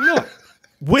 No.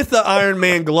 With the Iron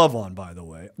Man glove on, by the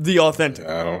way. The authentic.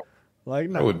 That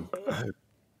would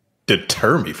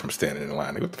deter me from standing in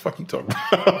line. What the fuck are you talking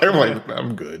about? I'm like,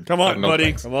 I'm good. Come on, buddy.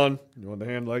 Thanks. Come on. You want the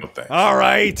hand? Like, no, all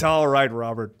right,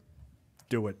 Robert.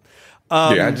 Do it.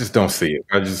 Yeah, I just don't see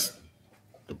it.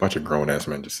 A bunch of grown-ass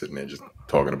men just sitting there just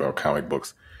talking about comic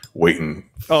books, waiting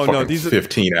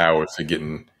 15 hours to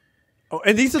getting... Oh,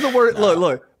 and these are the words.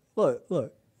 Look.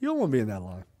 You don't want to be in that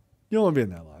line.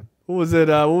 What was it?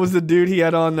 What was the dude he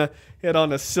had on? He had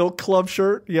on a silk club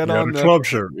shirt. He had on a club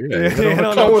shirt.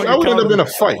 Yeah. I would end up in a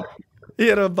fight. He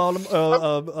had a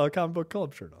comic book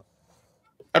club shirt on.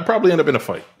 I'd probably end up in a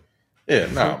fight. Yeah,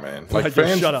 man. Like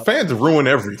fans ruin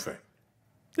everything.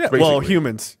 Yeah, well,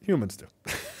 humans do.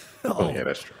 Oh, yeah,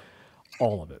 that's true.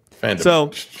 All of it.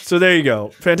 So there you go.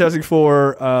 Fantastic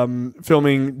Four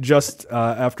filming just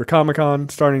after Comic-Con,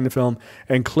 starting the film,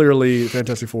 and clearly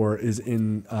Fantastic Four is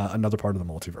in another part of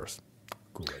the multiverse.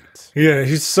 Great. Yeah.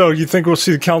 So you think we'll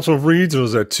see the Council of Reeds, or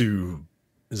is that too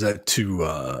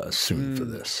soon for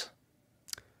this?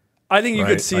 I think you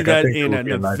could see that in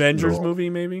an Avengers movie,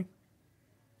 maybe.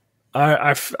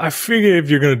 I figure if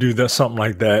you're going to do something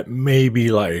like that, maybe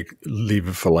like leave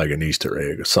it for like an Easter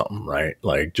egg or something, right?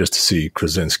 Like just to see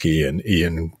Krasinski and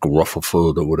Ian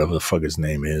Grufflefoot or whatever the fuck his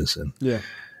name is. And,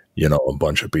 you know, a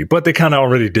bunch of people. But they kind of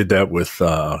already did that with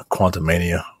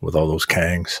Quantumania with all those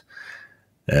Kangs.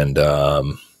 And,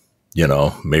 you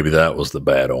know, maybe that was the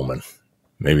bad omen.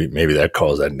 Maybe that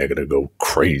caused that nigga to go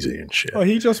crazy and shit. Oh,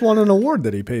 he just won an award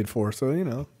that he paid for, so, you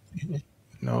know.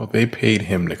 No, they paid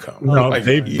him to come. No,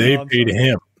 they paid him.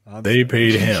 They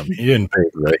paid him. He didn't pay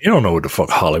for that. You don't know what the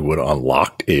fuck Hollywood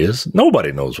Unlocked is.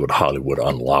 Nobody knows what Hollywood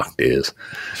Unlocked is.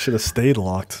 Should have stayed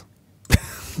locked.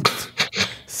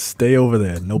 Stay over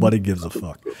there. Nobody gives a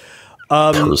fuck.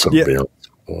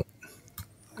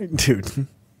 Dude.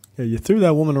 Yeah, you threw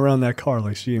that woman around that car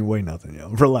like she didn't weigh nothing. Yo.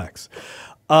 Relax.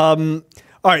 All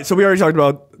right, so we already talked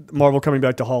about Marvel coming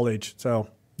back to Hall H. So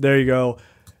there you go.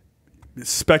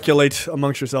 Speculate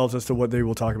amongst yourselves as to what they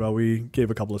will talk about. We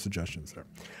gave a couple of suggestions there.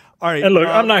 All right. And look,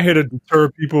 I'm not here to deter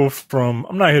people from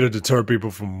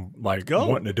like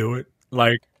wanting to do it.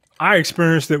 Like, I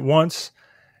experienced it once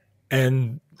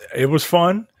and it was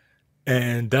fun,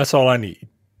 and that's all I need.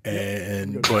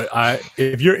 But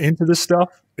if you're into this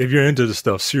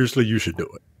stuff, seriously, you should do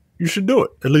it. You should do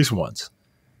it at least once.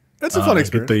 It's a fun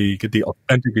experience. Get the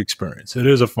authentic experience. It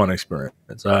is a fun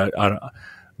experience.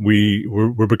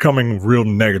 We're becoming real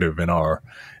negative in our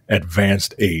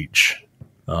advanced age,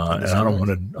 and I don't want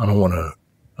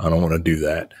to do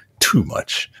that too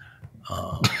much.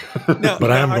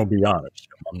 But I am going to be honest.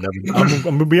 I'm going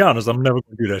to be honest. I'm never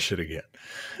going to do that shit again.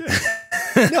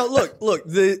 No, look.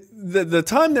 The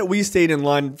time that we stayed in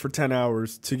line for 10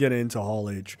 hours to get into Hall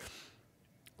H,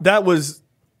 that was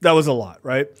a lot,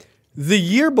 right? The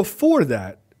year before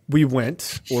that, we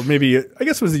went, or maybe I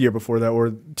guess it was the year before that,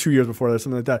 or 2 years before that,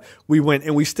 something like that. We went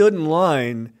and we stood in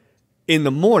line in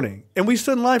the morning, and we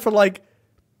stood in line for like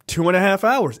 2.5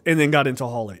 hours, and then got into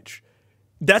Hall H.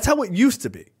 That's how it used to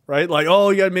be, right? Like, oh,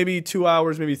 you got maybe 2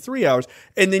 hours, maybe 3 hours,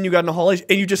 and then you got into Hall H,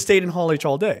 and you just stayed in Hall H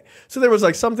all day. So there was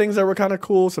like some things that were kind of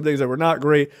cool, some things that were not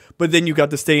great, but then you got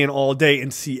to stay in all day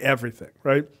and see everything,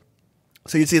 right?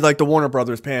 So you'd see like the Warner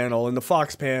Brothers panel and the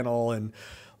Fox panel and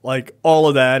like all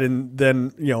of that, and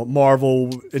then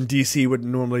Marvel and DC would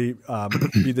normally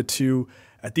be the two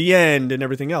at the end and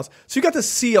everything else. So you got to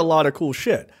see a lot of cool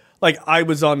shit. Like I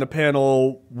was on the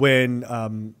panel when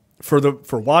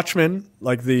for Watchmen,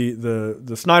 like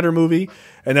the Snyder movie,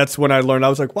 and that's when I learned. I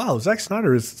was like, wow, Zack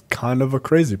Snyder is kind of a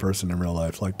crazy person in real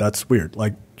life. Like that's weird.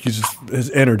 Like his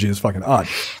energy is fucking odd.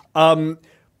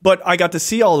 But I got to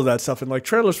see all of that stuff and like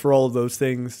trailers for all of those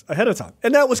things ahead of time.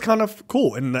 And that was kind of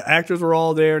cool. And the actors were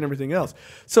all there and everything else.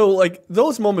 So like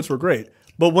those moments were great.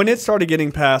 But when it started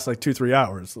getting past like 2-3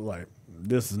 hours, like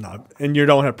this is not, and you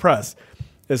don't have press,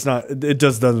 it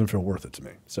just doesn't feel worth it to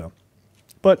me. So,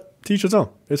 but teach his own.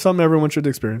 It's something everyone should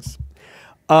experience.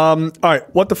 All right.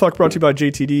 What the fuck brought to you by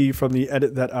JTD from the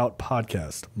Edit That Out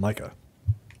podcast. Micah.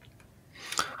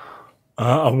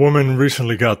 A woman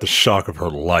recently got the shock of her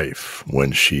life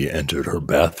when she entered her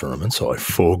bathroom and saw a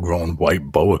full-grown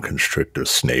white boa constrictor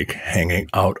snake hanging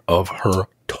out of her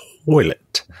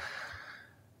toilet.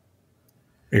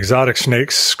 Exotic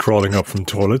snakes crawling up from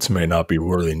toilets may not be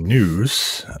worthy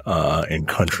news in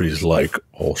countries like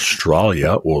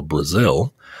Australia or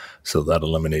Brazil, so that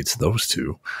eliminates those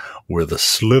two, where the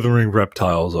slithering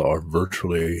reptiles are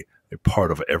virtually a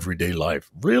part of everyday life.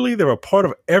 Really? They're a part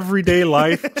of everyday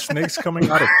life? Snakes coming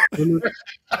out of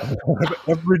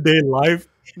everyday life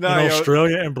in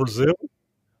Australia and Brazil?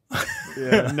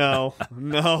 Yeah, no,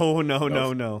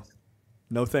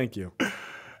 thank you.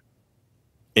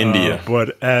 India.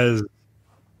 But as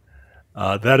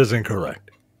that is incorrect.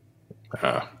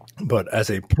 But as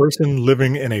a person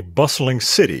living in a bustling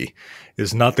city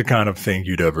is not the kind of thing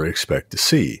you'd ever expect to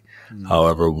see.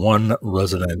 However, one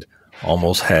resident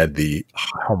almost had a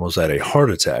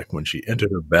heart attack when she entered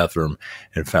her bathroom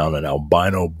and found an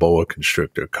albino boa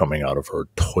constrictor coming out of her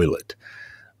toilet.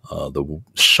 The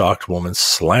shocked woman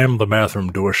slammed the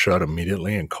bathroom door shut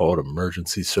immediately and called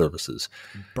emergency services.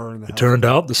 It turned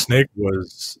out the snake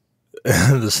was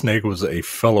a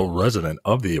fellow resident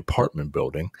of the apartment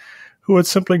building who had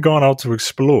simply gone out to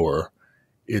explore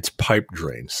its pipe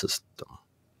drain system.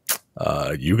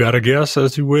 You got a guess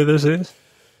as to where this is?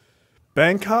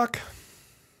 Bangkok?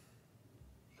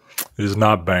 It is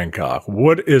not Bangkok.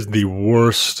 What is the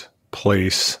worst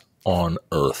place on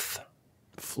earth?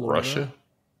 Russia?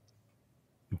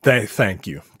 Thank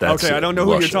you. That's okay, I don't know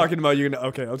Russia. who you're talking about.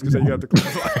 Okay, I was going to say you have to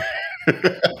clarify.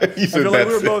 I feel like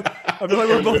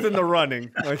we're both in the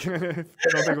running. Like,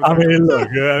 I mean, look,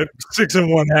 6 in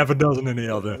one, half a dozen in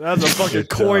the other. That's a fucking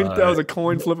coin. That was a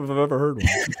coin flip if I've ever heard one.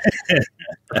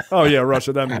 Oh yeah,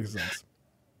 Russia. That makes sense.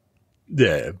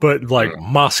 Yeah, but like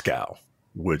Moscow,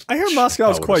 which I hear Moscow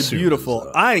is quite beautiful.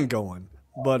 I ain't going,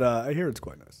 but I hear it's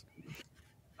quite nice.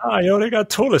 They got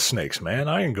toilet snakes, man.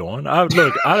 I ain't going. I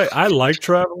like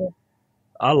traveling.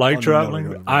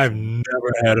 Traveling. I've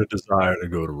never had a desire to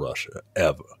go to Russia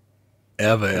ever.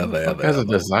 Has a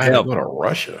desire to go to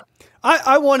Russia.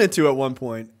 I wanted to at one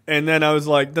point, and then I was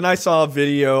like, then I saw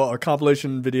a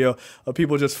compilation video of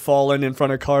people just falling in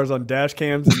front of cars on dash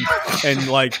cams, and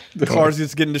like the cars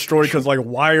just getting destroyed because like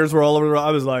wires were all over. I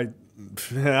was like,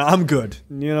 I'm good.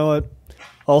 You know what?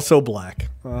 Also black.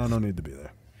 I don't need to be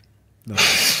there. No.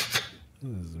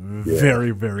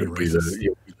 Very, very racist.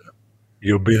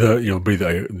 You'll be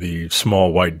the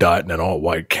small white dot in an all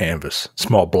white canvas.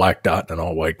 Small black dot in an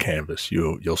all white canvas.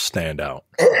 You'll stand out.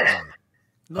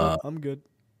 No, I'm good.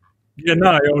 Yeah,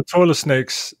 no, toilet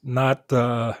snakes not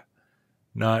doing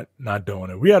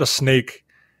it. We had a snake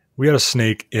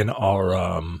in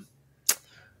our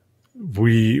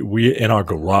we in our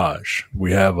garage.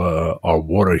 We have our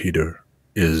water heater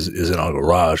is in our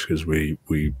garage because we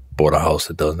bought a house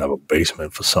that doesn't have a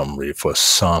basement for some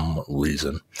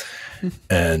reason.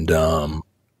 And there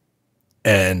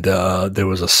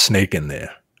was a snake in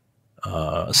there,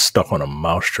 stuck on a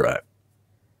mouse trap,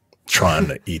 trying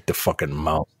to eat the fucking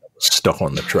mouse that was stuck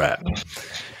on the trap.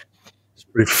 It's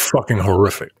pretty fucking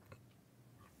horrific.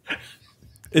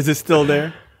 Is it still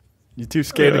there? You too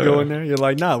scared to go in there? You're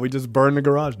like, nah, we just burned the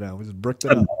garage down. We just bricked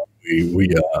it up.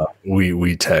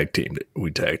 We tag teamed it.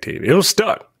 It was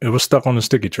stuck. It was stuck on the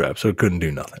sticky trap, so it couldn't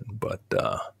do nothing. But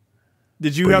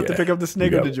did you have to pick up the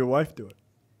snake, or did your wife do it?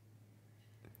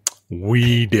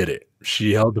 We did it.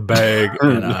 She held the bag,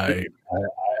 and I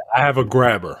have a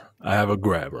grabber.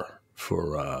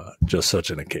 For just such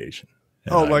an occasion.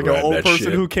 And like an old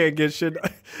person who can't get shit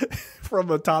from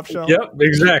a top shelf. Yep,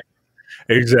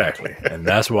 exactly. And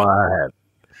that's why I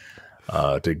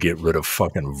had to get rid of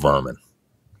fucking vermin.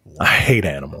 I hate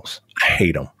animals. I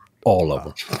hate them, all of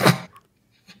them.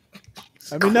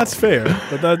 I mean, that's fair,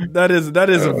 but that is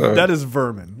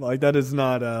vermin. Like, that is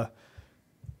not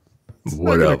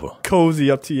whatever. Not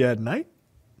cozy up to you at night.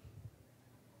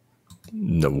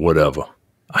 No, whatever.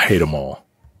 I hate them all.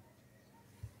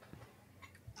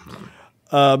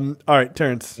 All right,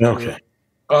 Terrence. Okay.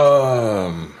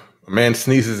 A man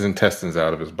sneezes intestines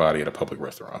out of his body at a public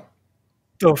restaurant.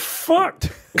 The fuck?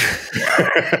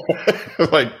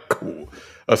 Like, cool.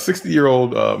 A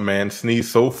 60-year-old man sneezed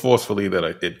so forcefully that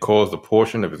it caused a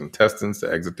portion of his intestines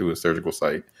to exit through his surgical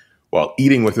site while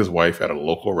eating with his wife at a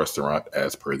local restaurant,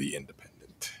 as per The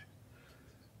Independent.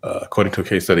 According to a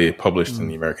case study published in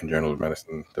the American Journal of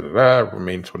Medicine,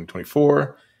 remained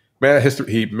 2024. Man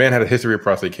had a history of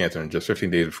prostate cancer, and just 15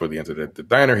 days before the incident at the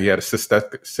diner, he had a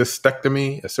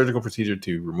cystectomy, a surgical procedure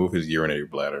to remove his urinary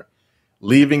bladder,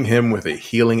 leaving him with a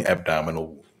healing abdominal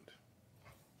wound.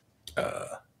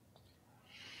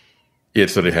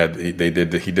 So he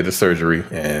did a surgery,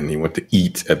 and he went to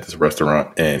eat at this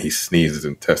restaurant, and he sneezed his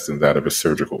intestines out of his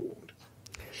surgical wound.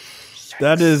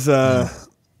 That is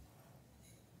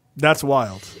that's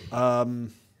wild.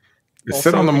 It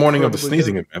said on the morning of the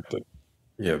sneezing event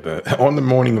on the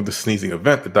morning of the sneezing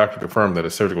event, the doctor confirmed that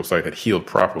his surgical site had healed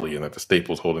properly and that the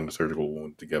staples holding the surgical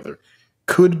wound together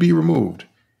could be removed.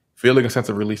 Feeling a sense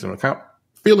of relief and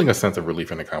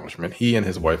accomplishment, he and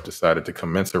his wife decided to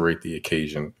commemorate the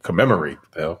occasion,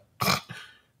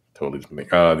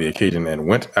 and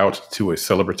went out to a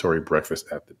celebratory breakfast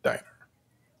at the diner.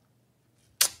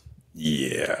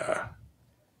 Yeah.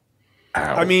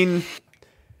 Ow. I mean,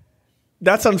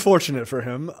 that's unfortunate for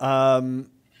him.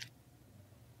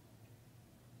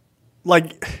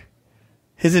 Like,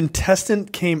 his intestine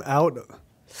came out.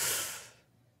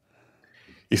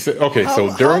 He said, okay,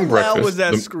 so during breakfast. How loud was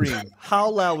that scream?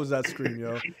 How loud was that scream,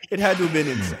 yo? It had to have been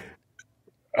insane.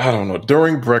 I don't know.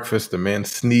 During breakfast, the man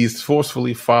sneezed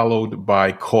forcefully, followed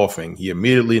by coughing. He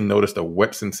immediately noticed a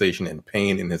wet sensation and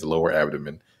pain in his lower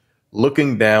abdomen.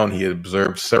 Looking down, he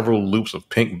observed several loops of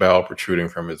pink bowel protruding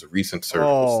from his recent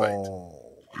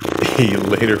surgical site. He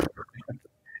later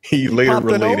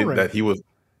related that he was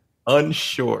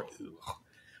unsure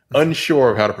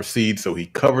of how to proceed, so he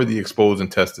covered the exposed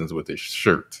intestines with his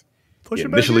shirt. He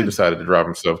initially decided to drive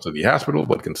himself to the hospital,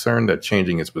 but concerned that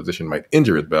changing his position might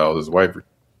injure his bowels, his wife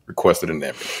requested an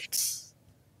ambulance.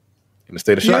 In a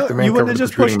state of shock, the man covered the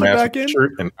protruding mass with his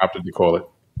shirt and opted to call it.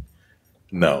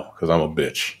 No, because I'm a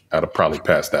bitch. I'd have probably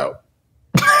passed out.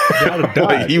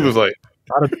 Died, he was like,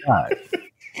 I'd have died.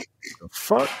 The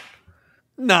fuck?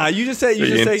 Nah, you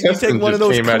take one of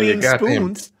those clean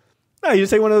spoons. No, you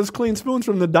just take one of those clean spoons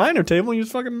from the diner table and you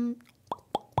just fucking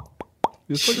put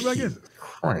it back in.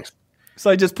 Christ.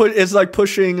 It's like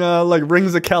pushing like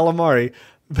rings of calamari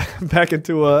back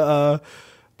into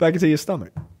your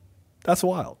stomach. That's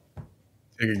wild.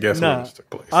 Take a guess where this took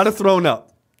place. I'd have thrown up.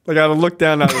 Like, I'd have looked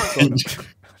down, I'd have thrown up.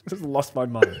 Just lost my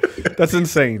mind. That's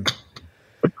insane.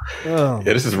 Oh,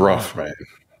 yeah, this is rough, man.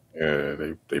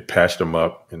 They patched him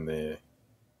up, and the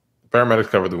paramedics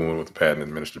covered the wound with a pad and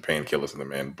administered painkillers to the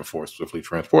man before swiftly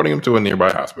transporting him to a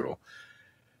nearby hospital.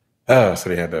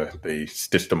 So they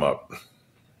stitched him up.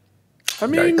 I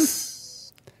mean,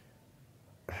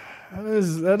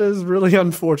 that is really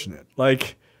unfortunate.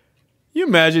 Like, you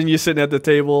imagine you sitting at the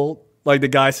table, like the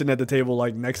guy sitting at the table,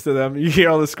 like next to them. You hear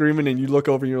all the screaming, and you look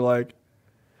over, and you're like,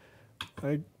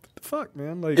 what the fuck,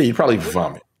 man? Like, yeah, you probably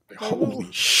vomit. Like,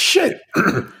 holy shit,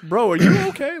 bro, are you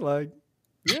okay? Like,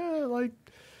 yeah, like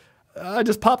I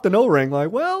just popped an O-ring.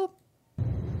 Like, well,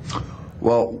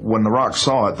 Well, when The Rock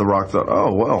saw it, The Rock thought,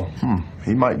 oh, well,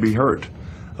 he might be hurt.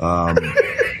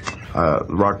 The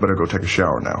Rock better go take a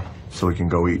shower now so he can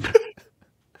go eat.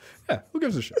 Yeah, who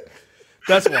gives a shit?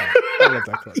 That's why I love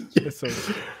that clip. It's so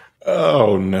good.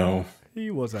 Oh, no.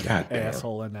 He was an God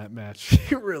asshole in that match.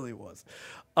 He really was.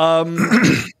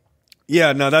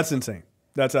 Yeah, no, that's insane.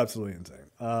 That's absolutely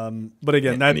insane. But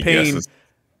again, that pain.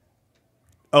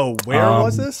 Oh, where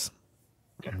was this?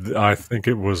 I think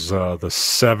it was the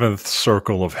seventh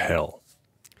circle of hell.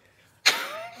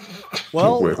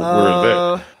 Well, where is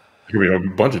that? There could be a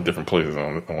bunch of different places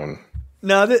on.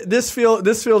 No, this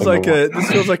feels like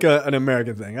an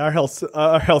American thing. Our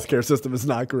healthcare system is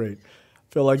not great.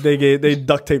 I feel like they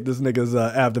duct tape this nigga's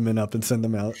abdomen up and send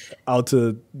them out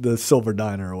to the Silver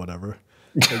Diner or whatever.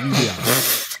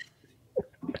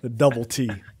 The double T.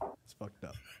 It's fucked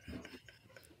up.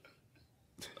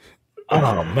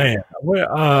 Oh man,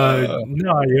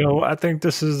 no, I think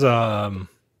this is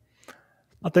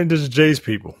Jay's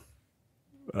people.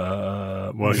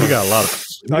 Well, you got a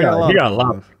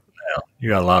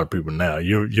lot of people now.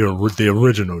 You're the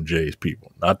original Jay's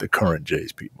people, not the current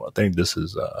Jay's people. I think this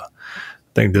is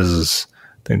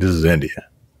India.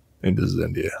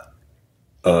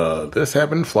 This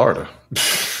happened in Florida.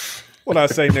 What I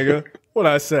say, nigga? What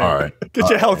I say? All right. Get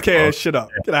your healthcare shit up.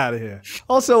 Get out of here.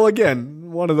 Also, again,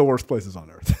 one of the worst places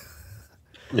on earth.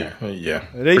 Yeah.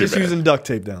 They just using duct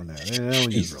tape down there. They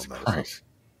don't use real Christ.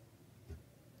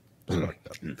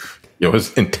 Yo,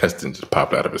 his intestines just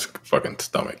popped out of his fucking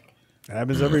stomach. It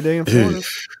happens every day in Florida.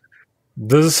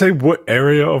 Does it say what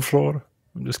area of Florida?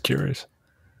 I'm just curious.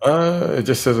 It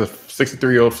just says a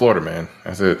 63-year-old Florida man.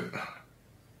 That's it.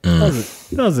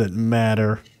 Doesn't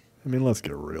matter. I mean, let's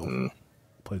get real.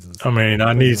 Places. I mean,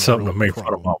 I need something to make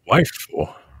fun of my wife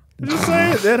for. Just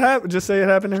say it. It happened. Just say it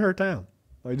happened in her town.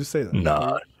 Like, just say that.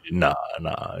 Nah.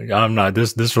 I'm not.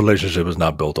 This relationship is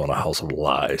not built on a house of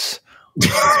lies.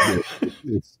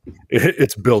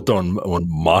 It's built on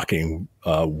mocking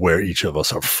where each of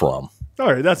us are from.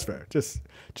 All right, that's fair. Just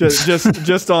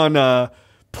on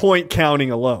point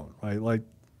counting alone, right? Like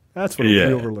that's what a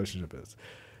real relationship is.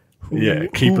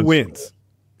 Who wins?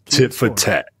 Tit for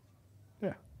tat.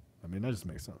 Yeah, I mean that just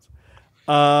makes sense.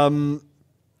 All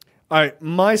right,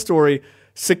 my story: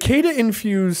 cicada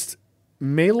infused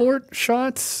Malort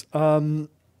shots are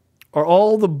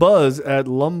all the buzz at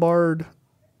Lombard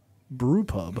Brew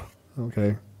Pub.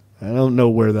 Okay. I don't know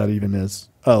where that even is.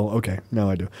 Oh, okay. Now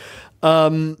I do.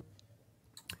 Want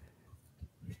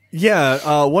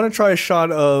to try a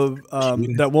shot of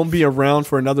that won't be around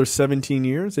for another 17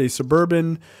 years. A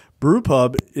suburban brew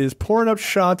pub is pouring up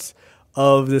shots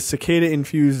of the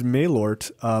cicada-infused Malort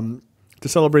to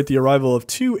celebrate the arrival of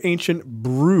two ancient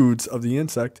broods of the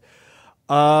insect.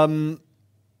 Y'all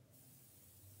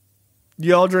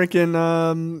drinking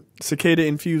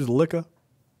cicada-infused liquor?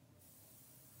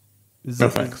 No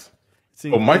thanks.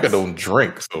 Micah don't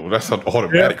drink, so that's an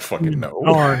automatic fucking no.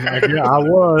 Darn, yeah, I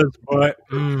was, but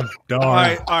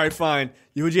darn. All right, fine.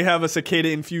 Would you have a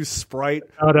cicada-infused Sprite?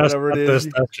 Whatever it is.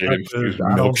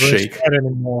 Milkshake.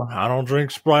 I don't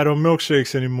drink Sprite or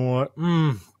milkshakes anymore.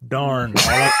 Darn. All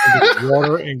I drink is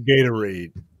water and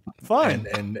Gatorade. Fine.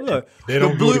 And look, they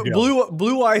don't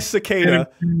blue ice cicada.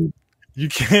 You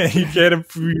can't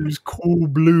infuse Cool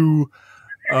Blue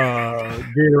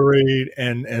Gatorade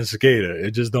and cicada.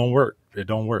 It just don't work. It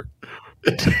don't work.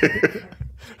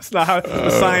 It's not how the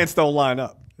science don't line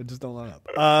up. It just don't line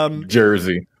up.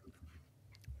 Jersey.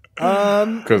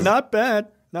 Not bad.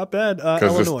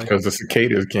 Illinois. Because the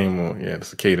cicadas came on. Yeah, the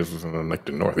cicadas was in like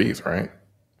the Northeast, right?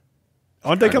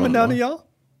 Aren't they coming down to y'all?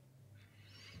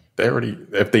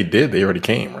 If they did, they already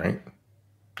came, right?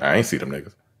 I ain't see them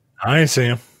niggas. I ain't see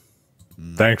them.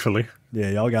 Thankfully.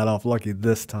 Yeah, y'all got off lucky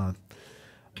this time.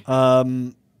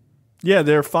 Yeah,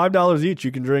 they're $5 each.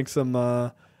 You can drink some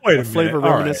flavor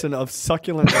reminiscent of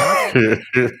succulent.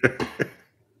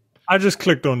 I just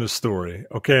clicked on this story.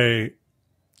 Okay.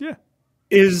 Yeah.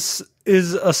 Is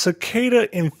a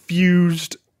cicada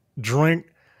infused drink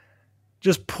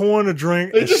just pouring a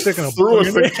drink and sticking a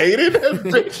cicada in that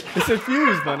bitch? It's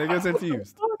infused, my nigga. It's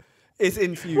infused. It's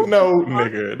infused. No,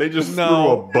 nigga. They just threw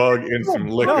a bug in some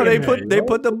liquor. No, they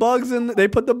put the bugs in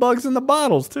the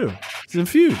bottles too. It's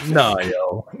infused. No,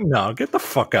 yo. No, get the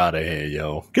fuck out of here,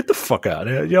 yo. Get the fuck out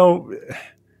of here, yo.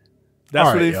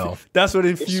 That's what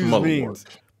infused means.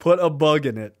 Put a bug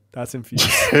in it. That's infused.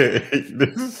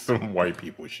 This is some white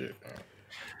people shit,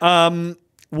 man.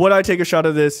 Would I take a shot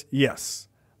of this? Yes.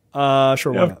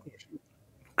 Sure, why not?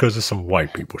 Because it's some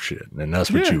white people shit, and that's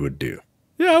what you would do.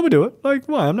 Yeah, I would do it. Like,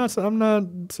 why? I'm not some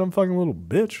fucking little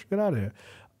bitch. Get out of here.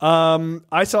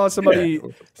 I saw somebody.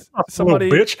 Little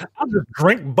bitch, I just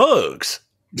drink bugs.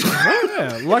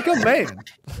 Yeah, like a man,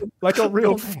 like a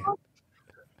real man.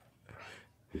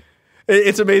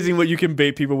 It's amazing what you can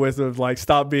bait people with. Of like,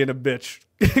 stop being a bitch,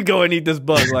 go and eat this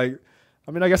bug. Like,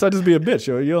 I mean, I guess I'll just be a bitch.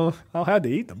 I'll have to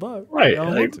eat the bug. Right?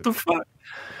 Like, what the fuck?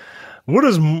 What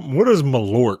is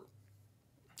Malort?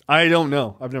 I don't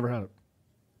know. I've never had it.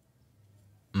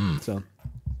 So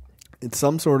it's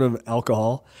some sort of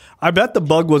alcohol. I bet the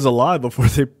bug was alive before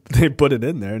they put it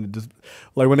in there, and it just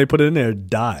like when they put it in there, it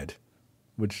died.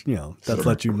 Which that's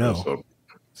let you know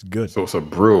it's good. So it's a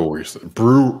brewery.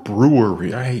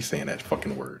 Brewery. I hate saying that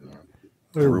fucking word.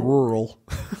 Rural.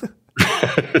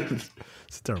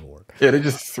 It's a terrible word. Yeah, they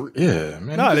just threw. Yeah,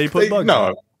 man. No, they put bugs.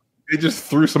 No, they just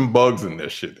threw some bugs in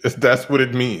this shit. That's what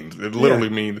it means. It literally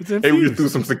means they just threw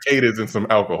some cicadas and some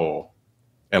alcohol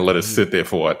and let it sit there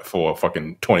for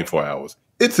fucking 24 hours.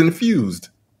 It's infused.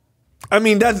 I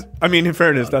mean, in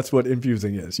fairness, that's what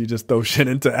infusing is. You just throw shit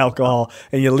into alcohol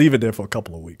and you leave it there for a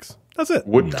couple of weeks. That's it.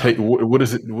 What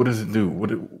does it do?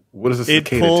 What does a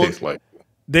cicada taste like?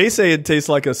 They say it tastes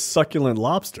like a succulent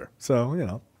lobster.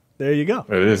 So, there you go.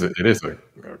 It is a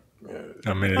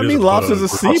I mean, lobster's a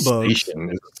sea bug. It's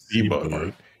a sea bug,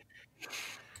 right?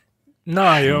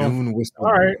 Nah, yo.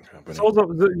 All right. So,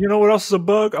 you know what else is a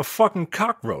bug? A fucking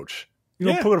cockroach. You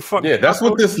don't put a fucking that's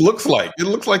what this looks like. It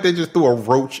looks like they just threw a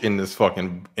roach in this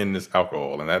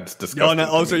alcohol, and that's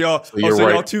disgusting.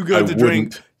 Y'all too good to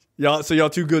drink. Y'all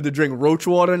too good to drink roach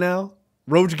water now?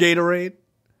 Roach Gatorade?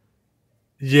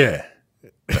 Yeah.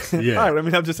 Yeah. All right, I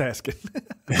mean, I'm just asking.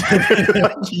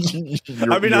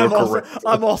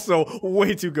 I'm also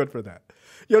way too good for that.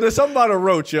 There's something about a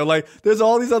roach. Like, there's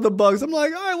all these other bugs. I'm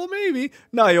like, all right, well, maybe.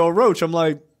 Nah, a roach. I'm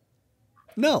like,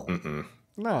 no.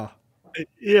 Nah.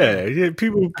 Yeah,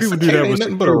 people do that with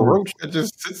nothing but a roach that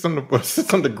just sits on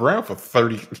the ground for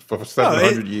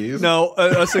 700 years. No,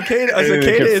 a cicada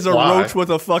is a roach with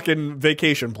a fucking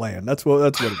vacation plan. That's what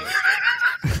it is.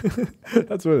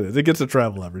 That's what it is. It gets to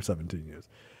travel every 17 years.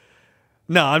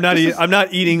 No, I'm not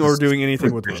eating or doing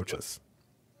anything with roaches.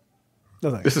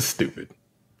 No, this is stupid.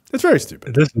 It's very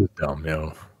stupid. This is dumb,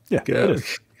 yo. Yeah, it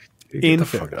is. In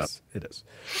fairness, it is.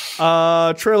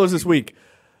 Trailers this week.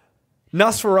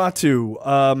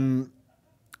 Nosferatu.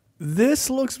 This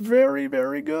looks very,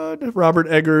 very good. Robert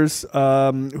Eggers,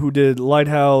 who did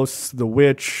Lighthouse, The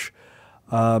Witch,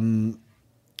 and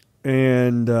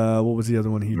what was the other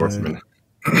one he Northman. did?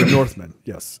 The Northman,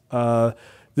 yes.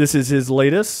 This is his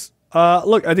latest.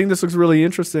 Look, I think this looks really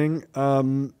interesting.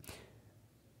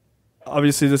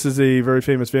 Obviously, this is a very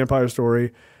famous vampire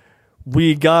story.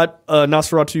 We got a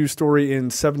Nosferatu story in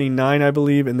 1979, I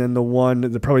believe, and then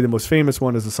probably the most famous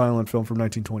one is a silent film from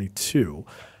 1922.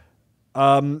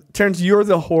 Terrence, you're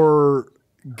the horror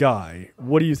guy.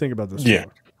 What do you think about this? Yeah.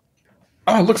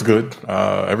 It looks good.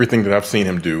 Everything that I've seen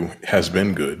him do has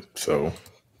been good, so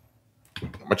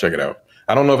I'm going to check it out.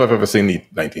 I don't know if I've ever seen the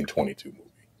 1922 movie,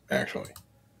 actually.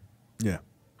 Yeah.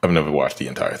 I've never watched the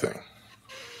entire thing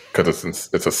because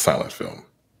it's a silent film.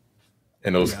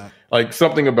 And those, like,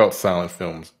 something about silent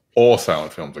films, all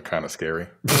silent films are kind of scary.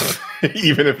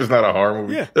 Even if it's not a horror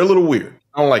movie. Yeah. They're a little weird.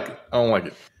 I don't like it.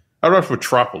 I watched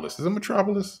Metropolis. Is it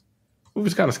Metropolis? The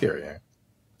movie's kind of scary, yeah.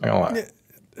 I don't lie. Yeah,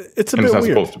 it's a bit weird. It's not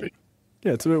supposed to be.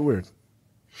 Yeah, it's a bit weird.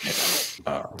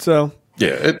 I'll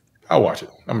watch it.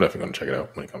 I'm definitely going to check it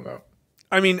out when it comes out.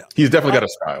 I mean, he's definitely got a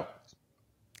style.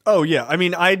 Oh, yeah. I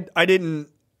mean, I didn't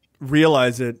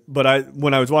realize it, but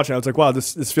when I was watching, I was like, wow,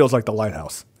 this feels like The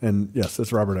Lighthouse. And yes,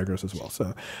 it's Robert Eggers as well.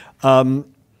 So,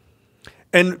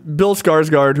 and Bill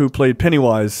Skarsgård, who played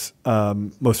Pennywise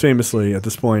most famously at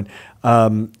this point,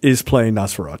 is playing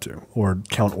Nosferatu or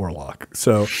Count Orlok.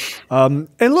 So,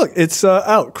 and look, it's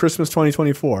out Christmas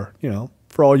 2024.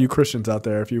 For all you Christians out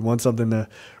there, if you want something to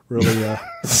really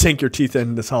sink your teeth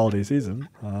in this holiday season,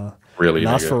 really,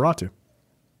 Nosferatu.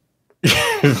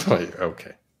 It's like,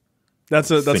 okay.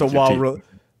 That's a wild road.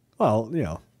 Well,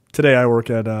 today I work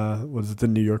at the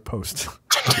New York Post.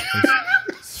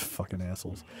 Fucking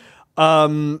assholes.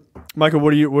 Michael,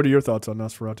 what are your thoughts on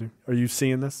Nosferatu? Are you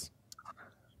seeing this?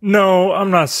 No,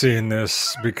 I'm not seeing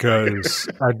this because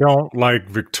I don't like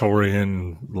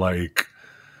Victorian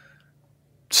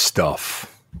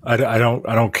stuff. I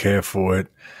don't care for it.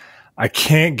 I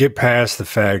can't get past the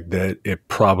fact that it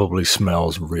probably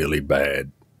smells really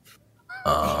bad.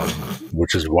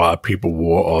 Which is why people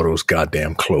wore all those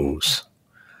goddamn clothes.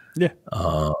 Yeah.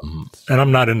 And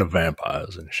I'm not into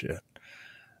vampires and shit.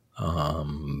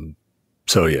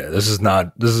 So yeah, this is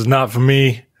not for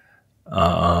me.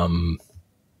 Have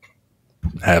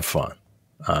fun.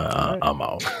 I'm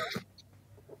out.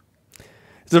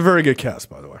 It's a very good cast,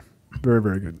 by the way. Very,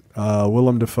 very good.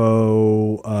 Willem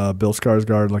Dafoe, Bill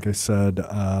Skarsgård, like I said,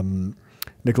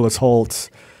 Nicholas Hoult,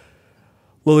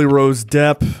 Lily Rose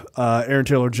Depp, Aaron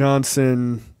Taylor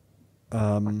Johnson.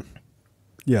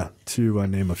 Yeah, to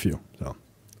name a few. So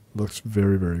looks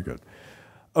very, very good.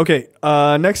 Okay,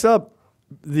 next up,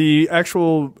 the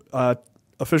actual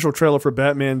official trailer for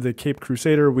Batman: The Caped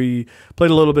Crusader. We played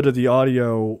a little bit of the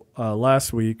audio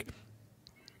last week,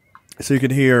 so you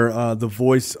could hear the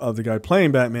voice of the guy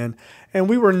playing Batman, and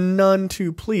we were none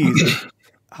too pleased.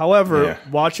 However,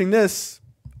 watching this,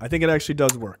 I think it actually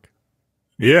does work.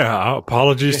 Yeah,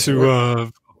 apologies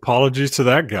to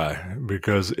that guy,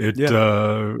 because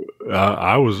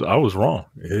I was wrong.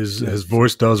 His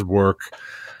voice does work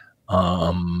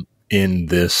in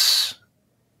this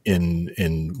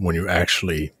in when you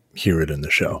actually hear it in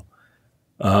the show.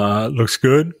 Looks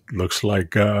good. Looks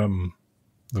like old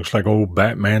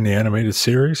Batman the animated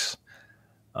series.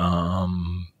 Like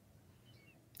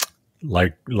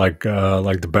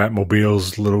the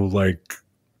Batmobile's little like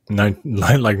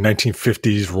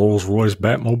 1950s Rolls Royce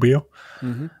Batmobile.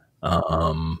 Mm-hmm.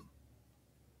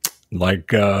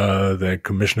 That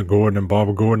Commissioner Gordon and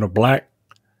Barbara Gordon are black.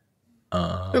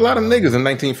 A lot of niggas in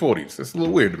 1940s. It's a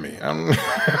little weird to me. I was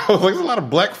like, there's a lot of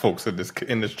black folks in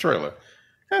this trailer.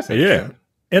 That's in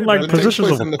like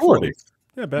positions of authority.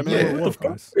 Yeah, Batman. Yeah,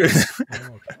 guys.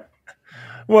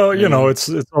 Well, you know, it's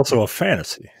also a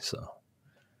fantasy, so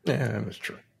yeah, that's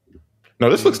true. No,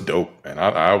 this looks dope, and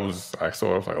I was like,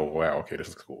 oh wow, okay, this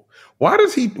looks cool. Why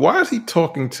is he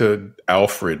talking to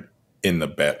Alfred in the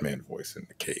Batman voice in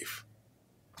the cave?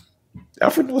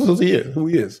 Alfred knows who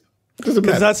he is.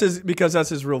 Because that's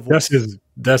his real voice.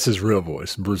 That's his real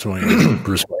voice. Bruce Wayne.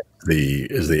 Bruce Wayne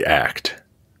is the act.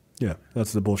 Yeah,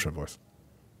 that's the bullshit voice.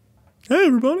 Hey,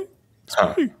 everybody.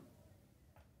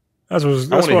 That's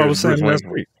what I was saying last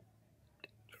week.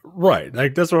 Right,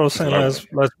 like that's what I was saying last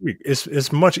week.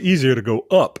 It's much easier to go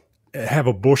up, have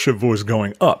a bullshit voice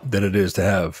going up, than it is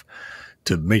to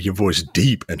make your voice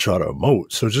deep and try to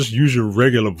emote. So just use your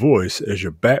regular voice as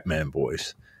your Batman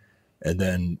voice, and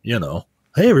then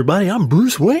hey everybody, I'm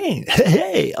Bruce Wayne.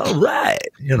 Hey, all right,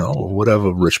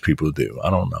 whatever rich people do. I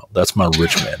don't know. That's my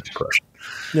rich man impression.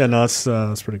 Yeah, no,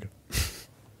 that's pretty good.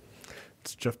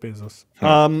 It's Jeff Bezos.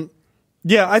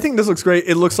 Yeah, I think this looks great.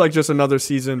 It looks like just another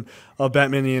season of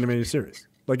Batman the Animated Series.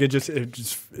 Like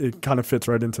it kind of fits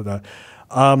right into that,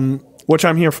 which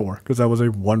I'm here for, because that was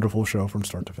a wonderful show from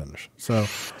start to finish. So,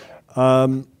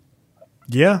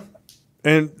 yeah,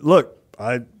 and look,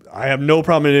 I have no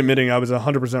problem in admitting I was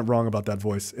 100% wrong about that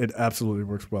voice. It absolutely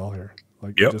works well here.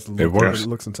 Like, yep, it works. It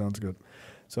looks and sounds good.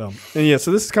 So, and yeah,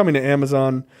 so this is coming to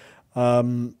Amazon.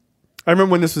 I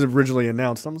remember when this was originally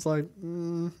announced, I was like,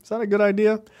 is that a good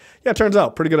idea? Yeah, it turns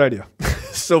out, pretty good idea.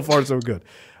 So far, so good.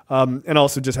 And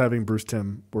also just having Bruce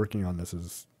Timm working on this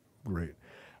is great.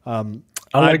 I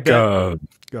like the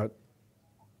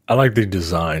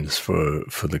designs for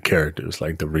the characters,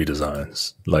 like the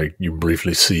redesigns. Like you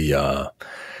briefly see a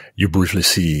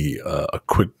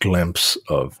quick glimpse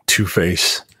of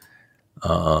Two-Face,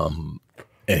 and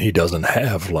he doesn't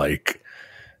have like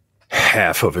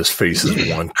half of his face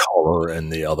is one color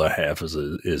and the other half is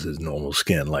his normal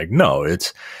skin. Like, no,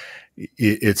 it's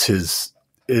his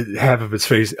half of his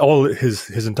face, all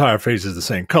his entire face is the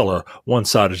same color. One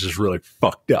side is just really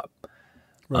fucked up,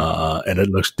 and it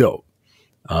looks dope.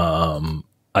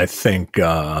 I think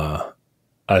Catwoman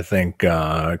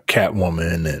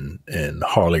and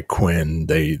Harley Quinn,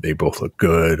 they both look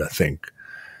good. I think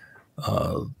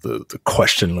the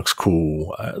Question looks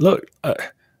cool.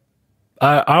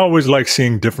 I always like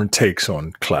seeing different takes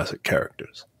on classic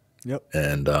characters. Yep.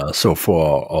 And so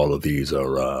far, all of these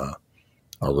are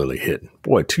really hitting.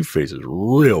 Boy, Two-Face is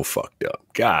real fucked up.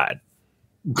 God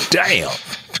damn.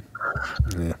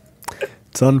 Yeah.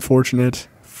 It's unfortunate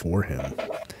for him.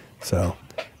 So,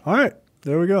 all right,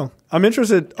 there we go. I'm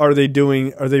interested. Are they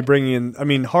bringing in? I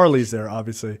mean, Harley's there,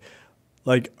 obviously.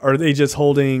 Like, are they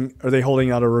holding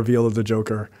out a reveal of the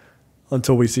Joker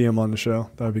until we see him on the show?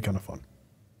 That would be kind of fun.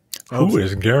 Who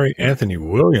is Gary Anthony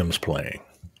Williams playing?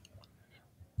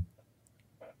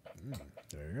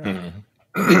 There you go.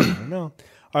 I don't know. All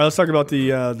right, let's talk about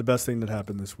the best thing that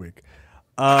happened this week.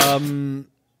 I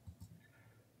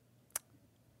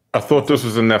thought this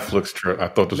was a Netflix trip. I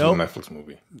thought this was a Netflix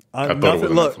movie. I thought it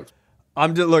was Netflix.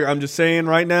 I'm just saying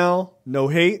right now, no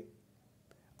hate.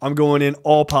 I'm going in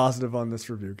all positive on this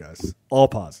review, guys. All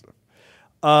positive.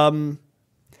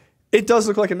 It does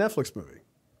look like a Netflix movie,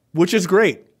 which is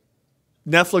great.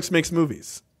 Netflix makes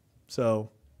movies, so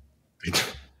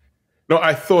No,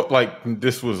 I thought like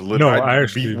this was No, I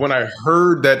actually when I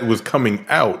heard that it was coming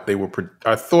out,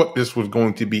 I thought this was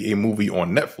going to be a movie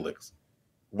on Netflix.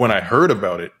 When I heard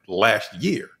about it last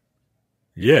year,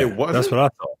 yeah, it wasn't? that's what I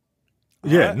thought.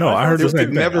 Yeah, I heard the same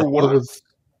thing. Never was.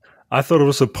 I thought it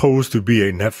was supposed to be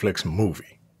a Netflix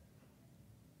movie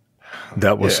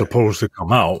that was supposed to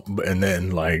come out, and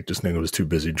then like this nigga was too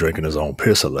busy drinking his own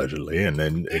piss allegedly, and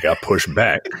then it got pushed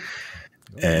back.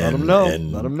 And let him know.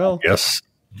 And let him know. Yes,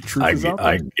 I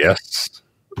guess.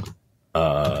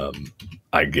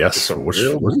 I guess. What's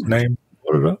the name?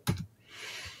 What it up?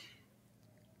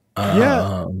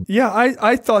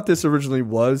 I thought this originally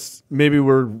was maybe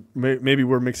we're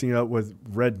mixing it up with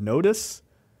Red Notice,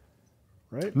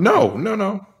 right? No. Red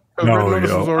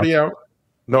Notice was already out.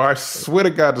 No, I swear to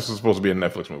God, this was supposed to be a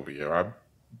Netflix movie. Yo. I'm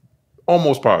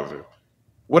almost positive.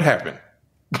 What happened?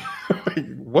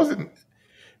 Wasn't.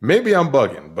 Maybe I'm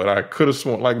bugging, but I could have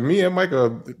sworn. Like me and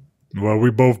Micah. Well, we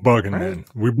both bugging, man.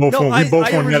 We both on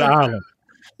that island.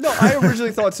 No, I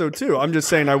originally thought so too. I'm just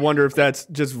saying. I wonder if that's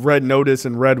just Red Notice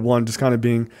and Red One, just kind of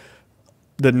being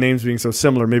the names being so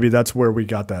similar. Maybe that's where we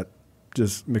got that.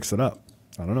 Just mix it up.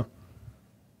 I don't know.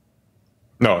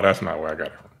 No, that's not where I got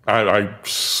it from. I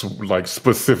like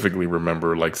specifically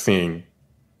remember like seeing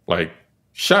like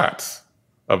shots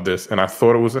of this, and I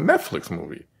thought it was a Netflix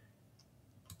movie.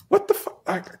 What the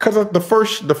fuck? Because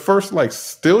the first like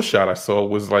still shot I saw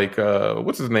was like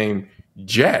what's his name?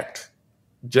 Jacked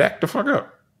the fuck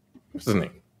up. What's his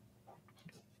name?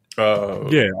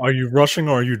 Are you rushing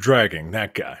or are you dragging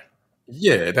that guy?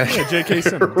 Yeah, J.K.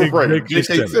 Simmons. Right,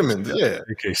 J.K. Simmons. Yeah,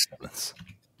 J.K. Simmons.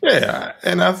 Yeah,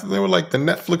 and they were like the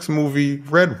Netflix movie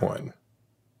Red One.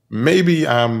 Maybe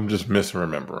I'm just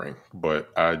misremembering,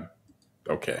 but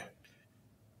okay.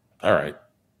 All right.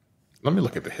 Let me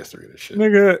look at the history of this shit.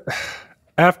 Nigga,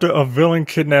 after a villain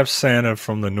kidnaps Santa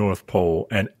from the North Pole,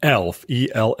 an elf,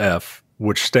 ELF,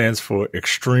 which stands for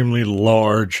extremely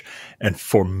large and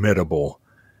formidable.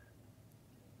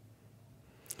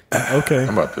 Okay. I'm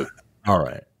about to. All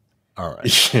right.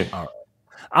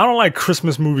 I don't like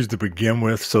Christmas movies to begin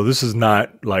with, so this is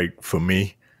not like for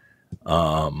me.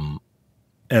 And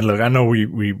look, I know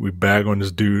we bag on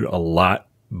this dude a lot,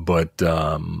 but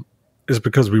it's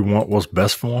because we want what's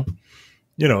best for him.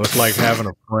 You know, it's like having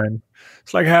a friend.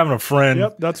 It's like having a friend.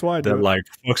 Yep, that's why I do that it. Like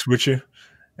fucks with you,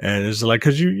 and it's like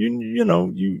because you know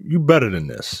you better than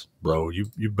this, bro.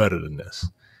 You better than this,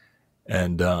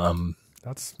 and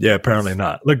apparently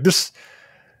not. Like this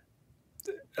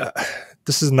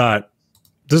is not.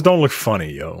 This don't look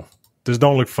funny, yo. This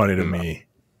don't look funny to me.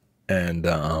 And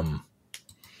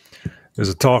there's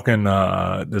a talking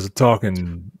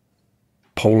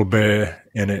polar bear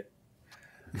in it.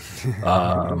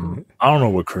 I don't know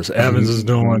what Chris Evans is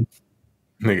doing.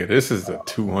 Nigga, this is a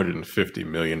 $250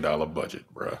 million budget,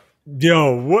 bro.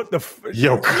 Yo, what the?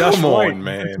 Yo, come on,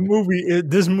 man.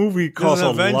 This movie costs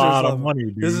a lot of money,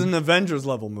 dude. This is an Avengers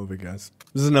level movie, guys.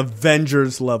 This is an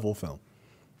Avengers level film.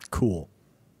 Cool.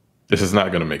 This is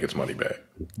not going to make its money back.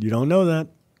 You don't know that.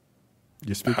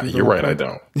 You're speaking. You're right. I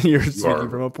don't. You're speaking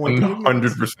from a point.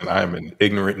 100%. I'm an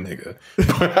ignorant nigga,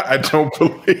 but I don't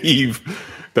believe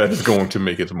that it's going to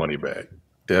make its money back.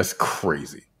 That's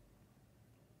crazy.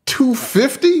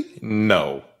 $250?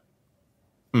 No.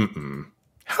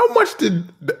 How much did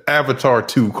the Avatar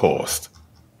 2 cost?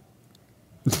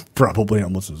 Probably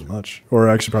almost as much, or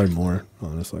actually probably more.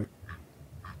 Honestly.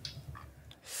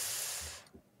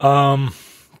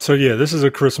 So yeah, this is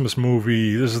a Christmas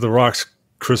movie. This is The Rock's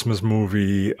Christmas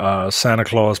movie. Santa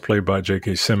Claus, played by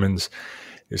J.K. Simmons,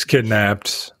 is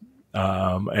kidnapped,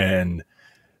 and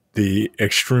the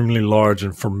extremely large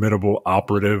and formidable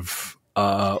operative.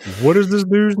 What is this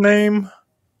dude's name?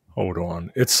 Hold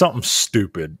on, it's something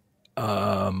stupid.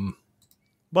 By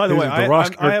the way, I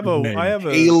have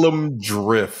a Calum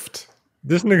Drift.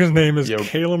 This nigga's name is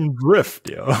Calum Drift,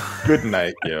 yo. Good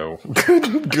night, yo.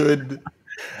 Good.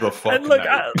 The fuck and look,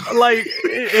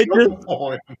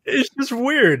 it's just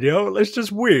weird, yo. It's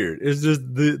just weird. It's just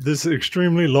this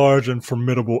extremely large and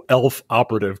formidable elf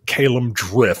operative, Calum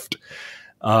Drift,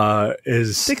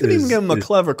 is. They couldn't even give him a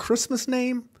clever Christmas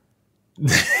name.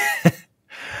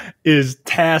 Is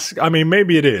tasked. I mean,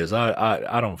 maybe it is.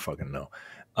 I don't fucking know.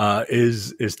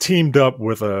 Is teamed up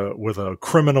with a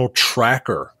criminal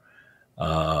tracker,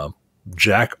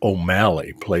 Jack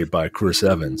O'Malley, played by Chris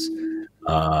Evans.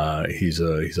 He's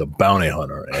a bounty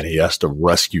hunter, and he has to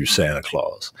rescue Santa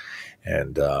Claus.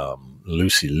 And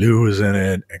Lucy Liu is in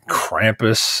it, and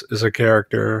Krampus is a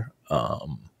character.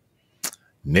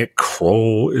 Nick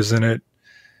Kroll is in it.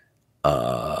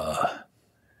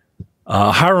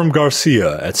 Hiram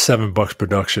Garcia at $7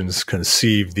 Productions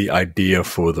conceived the idea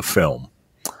for the film.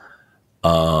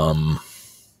 Hiram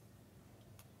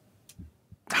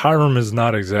is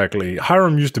not exactly.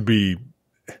 Hiram used to be,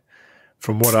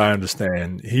 from what I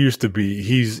understand, he's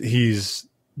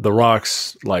The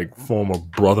Rock's like former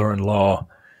brother-in-law,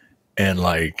 and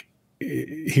like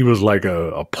he was like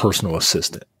a personal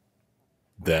assistant.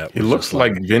 That he looks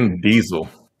like Vin Diesel.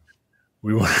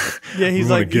 We want. Yeah, he's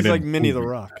like mini The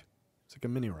Rock. It's like a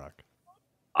mini Rock.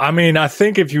 I mean, I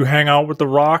think if you hang out with The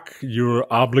Rock, you're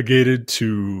obligated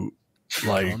to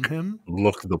like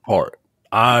look the part.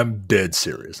 I'm dead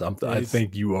serious. I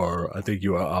think you are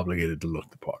obligated to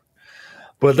look the part.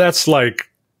 But that's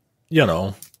like, you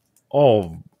know,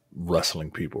 all wrestling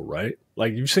people, right?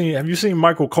 Like have you seen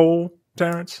Michael Cole,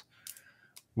 Terrence?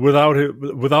 Without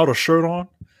a shirt on?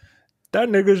 That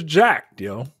nigga's jacked,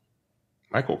 yo.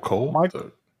 Michael Cole?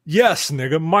 Yes,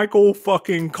 nigga. Michael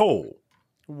fucking Cole.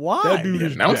 Why? That dude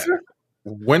is announcer? Jacked.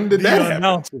 When did that happen?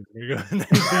 Announcer, nigga.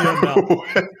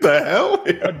 What the hell?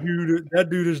 That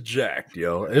dude is jacked,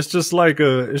 yo. It's just like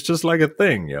a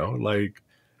thing, yo. Like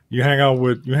you hang out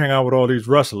with all these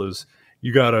wrestlers.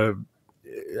 You gotta.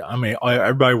 I mean,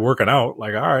 everybody working out.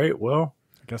 Like, all right, well,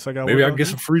 guess I got. Maybe I can get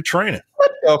some free training.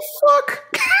 What the fuck?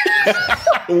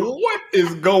 What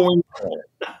is going on?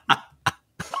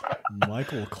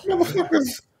 Michael Cole.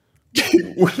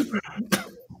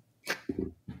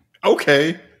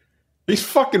 Okay. He's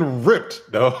fucking ripped,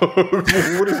 dog.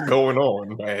 What is going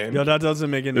on, man? Yo, that doesn't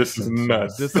make any sense. This is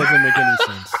nuts. This doesn't make any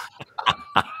sense.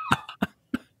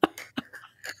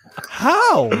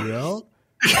 How, yo?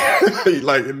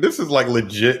 Like, this is like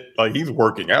legit. Like, he's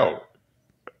working out.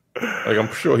 Like,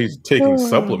 I'm sure he's taking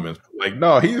supplements. Like,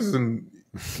 no, he's in.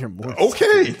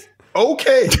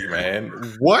 Okay, man.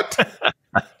 What?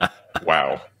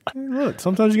 Wow. Hey, look,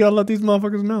 sometimes you gotta let these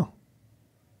motherfuckers know.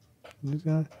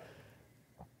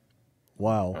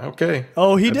 Wow. Okay.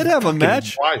 Oh, he did have a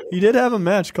match. Wild. He did have a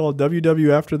match called WW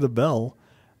After the Bell,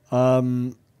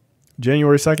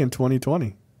 January 2nd,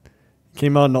 2020.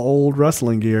 Came out in the old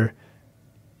wrestling gear.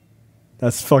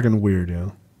 That's fucking weird,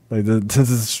 yo. Like this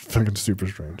is fucking super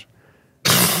strange.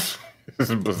 This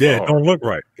is bizarre. Yeah, it don't look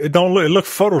right. It look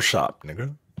Photoshop,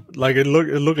 nigga. Like it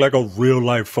looked like a real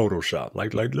life Photoshop.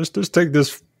 Like let's just take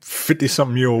this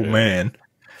 50-something-year-old man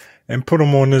and put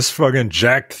him on this fucking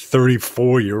jacked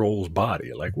 34-year-old's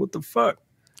body. Like, what the fuck?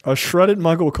 A shredded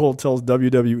Michael Cole tells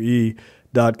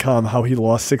WWE.com how he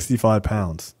lost 65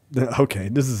 pounds. Okay,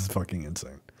 this is fucking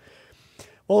insane.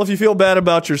 Well, if you feel bad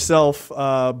about yourself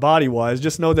body-wise,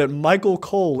 just know that Michael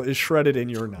Cole is shredded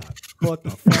and you're not. What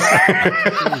the fuck?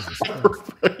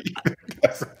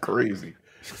 That's crazy.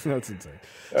 That's insane.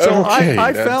 So Okay,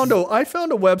 I found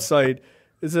a website.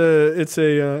 It's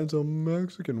a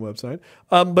Mexican website.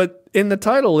 But in the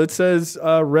title it says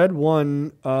Red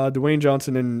One, Dwayne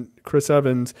Johnson and Chris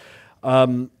Evans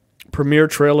premiere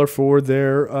trailer for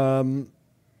their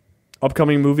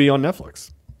upcoming movie on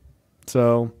Netflix.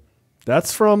 So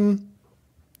that's from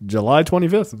July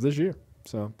 25th of this year.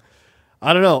 So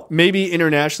I don't know. Maybe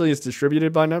internationally it's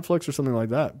distributed by Netflix or something like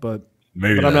that. But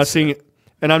I'm not seeing it,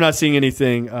 and I'm not seeing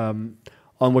anything on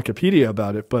Wikipedia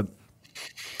about it. But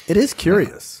it is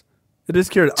curious. It is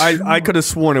curious. I could have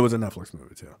sworn it was a Netflix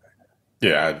movie too.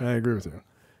 Yeah, I agree with you.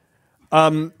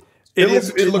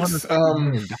 It looks.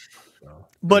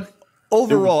 But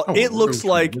overall, it looks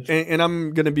like, and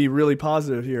I'm going to be really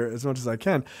positive here as much as I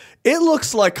can. It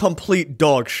looks like complete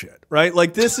dog shit, right?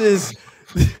 Like this is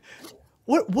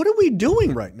what are we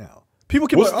doing right now? People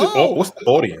can what's the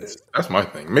audience? That's my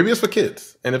thing. Maybe it's for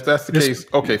kids, and if that's the case,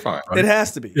 okay, fine. It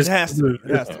has to be. It has to be.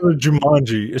 It's for the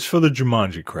Jumanji. It's for the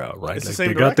Jumanji crowd, right? It's like the same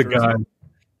they got the guy,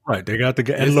 right? They got the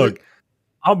guy. And look,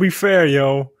 I'll be fair,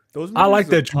 yo. I like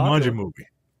that Jumanji movie.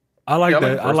 I like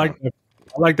that. I like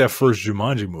that first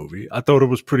Jumanji movie. I thought it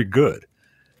was pretty good.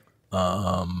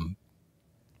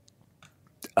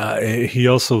 He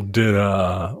also did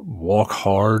Walk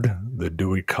Hard, the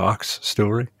Dewey Cox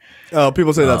story. Oh,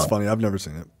 people say that's funny. I've never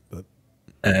seen it, but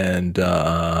and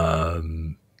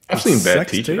I've seen Bad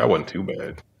Teacher. That wasn't too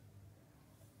bad.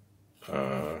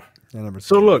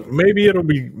 So look, maybe it'll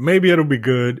be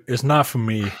good. It's not for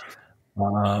me.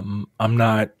 I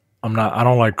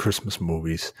don't like Christmas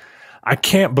movies. I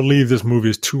can't believe this movie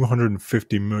is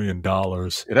 $250 million. Yeah,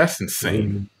 that's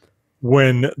insane.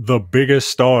 When the biggest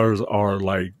stars are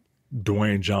like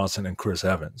Dwayne Johnson and Chris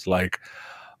Evans. Like,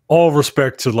 all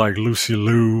respect to like Lucy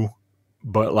Liu,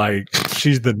 but like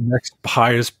she's the next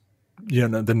highest,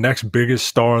 the next biggest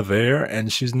star there,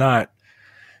 and she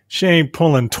ain't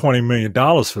pulling $20 million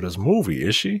for this movie,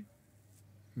 is she?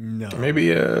 No. Maybe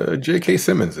J.K.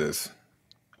 Simmons is.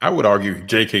 I would argue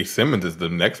J.K. Simmons is the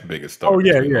next biggest star. Oh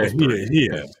yeah, he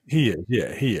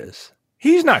is.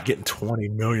 He's not getting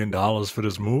 $20 million for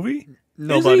this movie.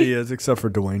 Nobody is except for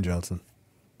Dwayne Johnson.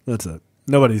 That's it.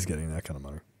 Nobody's getting that kind of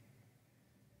money.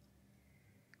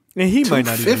 And he might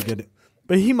not even get it,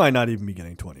 but he might not even be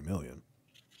getting $20 million.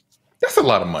 That's a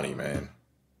lot of money, man.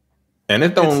 And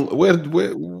it don't.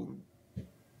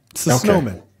 It's the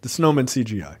snowman. The snowman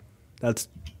CGI. That's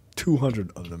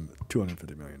 200 of them.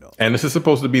 $250 million. And this is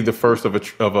supposed to be the first of a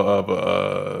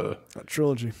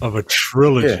trilogy. Of a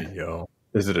trilogy, yo.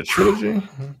 Is it a trilogy?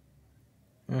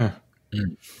 Yeah.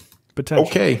 Potential.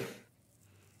 Okay.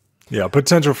 Yeah,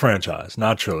 potential franchise,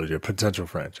 not trilogy. Potential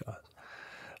franchise.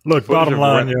 Look, bottom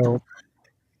line, yo.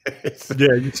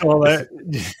 Yeah, you saw that.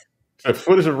 The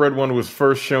footage of Red One was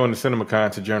first shown to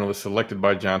CinemaCon to journalists selected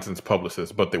by Johnson's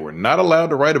publicist, but they were not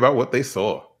allowed to write about what they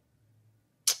saw.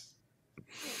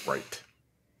 Right.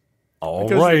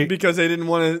 Because they didn't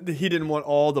want to. He didn't want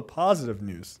all the positive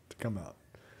news to come out.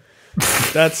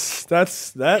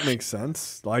 That makes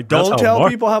sense. Like, don't tell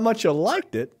people how much you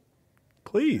liked it.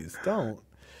 Please don't.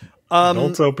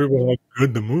 Don't tell people how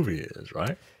good the movie is,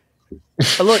 right?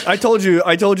 Look, I told you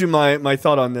my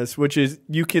thought on this, which is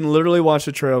you can literally watch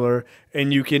the trailer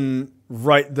and you can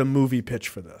write the movie pitch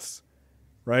for this.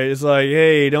 Right? It's like,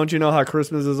 hey, don't you know how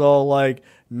Christmas is all like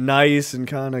nice and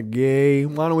kind of gay?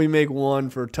 Why don't we make one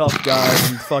for tough guys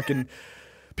and fucking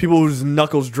people whose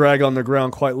knuckles drag on the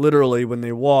ground quite literally when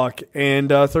they walk, and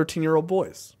 13-year-old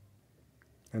boys.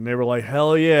 And they were like,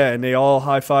 hell yeah. And they all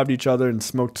high-fived each other and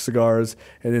smoked cigars,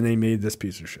 and then they made this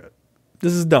piece of shit.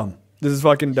 This is dumb. This is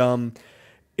fucking dumb.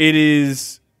 It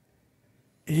is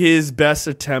his best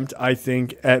attempt, I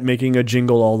think, at making a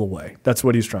jingle all the way. That's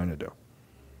what he's trying to do.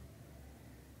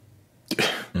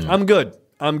 I'm good.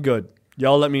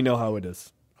 Y'all let me know how it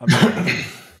is. I'm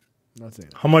not saying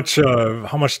it. How much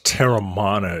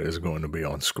Terramana is going to be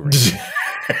on screen?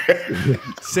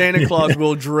 Santa Claus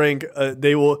will drink.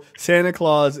 Santa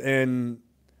Claus and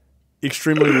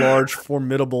extremely large,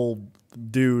 formidable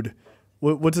dude.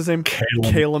 What's his name?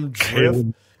 Calum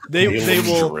Drift.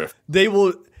 They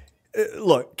will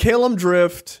look. Calum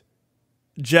Drift,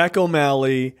 Jack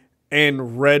O'Malley,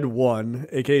 and Red One,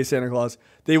 aka Santa Claus.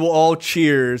 They will all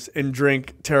cheers and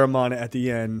drink Terramana at the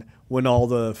end when all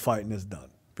the fighting is done.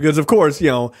 Because of course,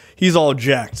 he's all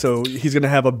jacked, so he's gonna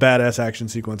have a badass action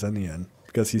sequence in the end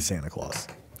because he's Santa Claus.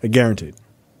 Guaranteed.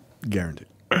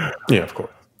 Yeah, of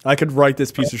course. I could write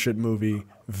this piece of shit movie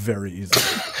very easily.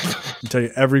 I tell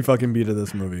you every fucking beat of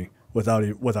this movie without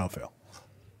fail.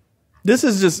 This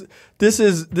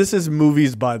is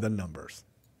movies by the numbers.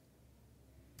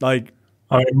 Like,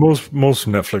 I mean, most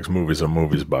Netflix movies are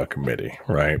movies by committee,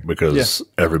 right? Because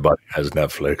everybody has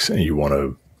Netflix, and you want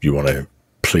to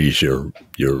please your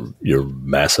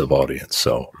massive audience.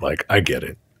 So, like, I get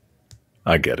it.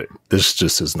 This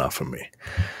just is not for me,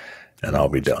 and I'll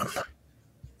be done.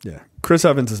 Yeah, Chris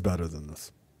Evans is better than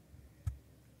this.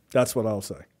 That's what I'll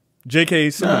say. J.K.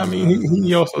 Simmons. I mean,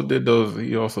 he also did those.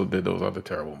 He also did those other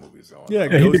terrible movies. Yeah,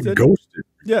 he did Ghosted.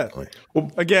 Yeah.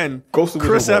 Well, again, Ghosted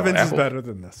Chris Evans is better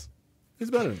than this. He's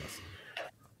better than this.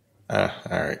 All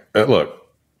right. Look,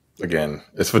 again,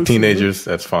 it's for teenagers.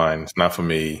 That's fine. It's not for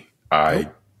me.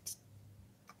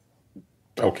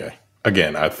 Okay.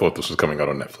 Again, I thought this was coming out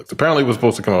on Netflix. Apparently, it was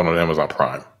supposed to come out on Amazon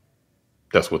Prime.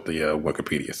 That's what the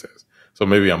Wikipedia says. So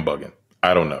maybe I'm bugging.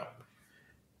 I don't know.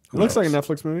 It looks like a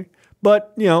Netflix movie.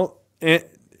 But,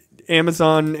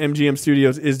 Amazon MGM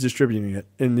Studios is distributing it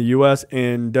in the U.S.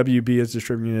 and WB is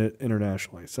distributing it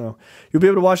internationally. So you'll be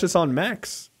able to watch this on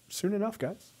Max soon enough,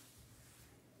 guys.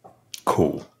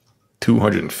 Cool.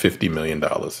 $250 million.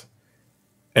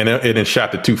 And it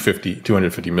shot to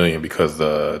 $250 million because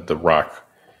the Rock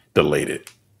delayed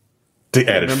it. They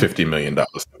added $50 million to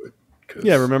it.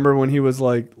 Yeah, remember when he was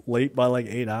like late by like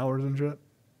 8 hours and shit?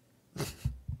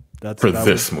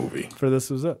 This movie. For this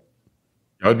was it.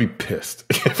 I would be pissed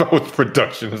if I was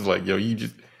production. It's like, yo, you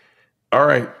just, all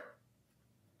right.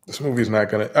 This movie's not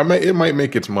gonna. It might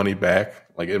make its money back.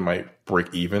 Like, it might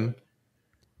break even.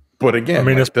 But again,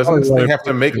 doesn't this thing have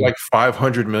to make like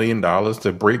 $500 million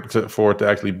for it to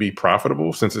actually be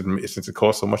profitable? Since it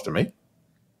costs so much to make.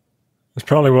 That's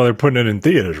probably why they're putting it in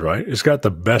theaters, right? It's got the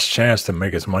best chance to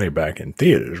make its money back in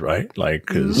theaters, right? Like,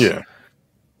 because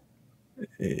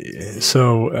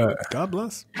So God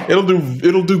bless. It'll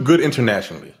do good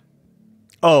internationally.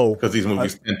 Oh, because these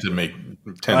movies tend to make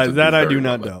that I do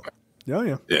not doubt.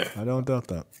 Yeah, I don't doubt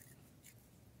that.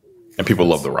 And people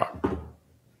love The Rock,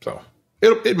 so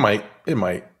it might.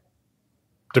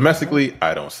 Domestically,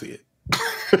 I don't see it.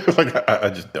 Like I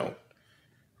just don't.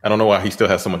 I don't know why he still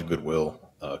has so much goodwill,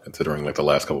 considering like the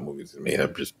last couple movies may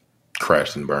have just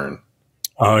crashed and burned.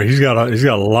 He's got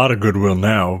a lot of goodwill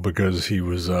now because he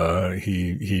was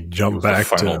he jumped back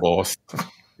the final to boss.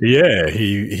 Yeah,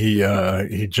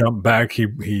 he jumped back.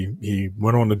 He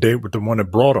went on a date with the one that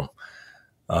brought him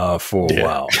for a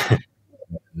while,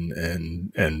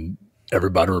 and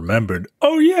everybody remembered.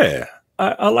 Oh yeah,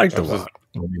 I liked the one.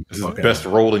 This is the best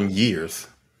role in years.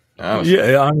 Honestly.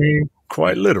 Yeah, I mean,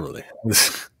 quite literally.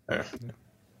 Yeah.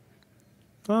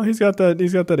 Well, he's got that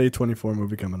A24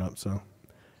 movie coming up, so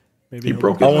maybe He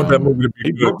broke. I want that movie to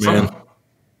be good, man.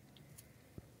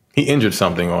 He injured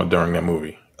something during that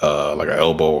movie, like an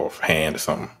elbow or hand or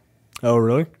something. Oh,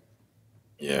 really?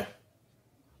 Yeah.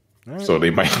 Right. So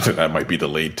that might be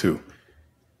delayed too.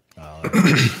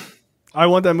 I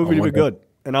want that movie to be good,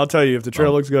 and I'll tell you, if the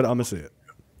trailer looks good, I'm gonna see it.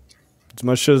 As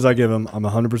much shit as I give him, I'm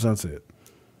 100% see it.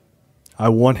 I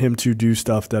want him to do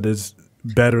stuff that is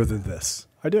better than this.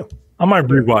 I do. I might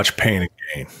rewatch Pain and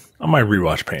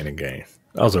Gain.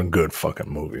 That was a good fucking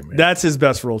movie, man. That's his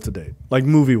best role to date. Like,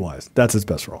 movie-wise, that's his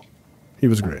best role. He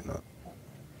was great in that.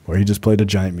 Where he just played a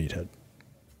giant meathead.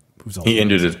 He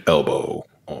injured his elbow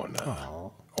on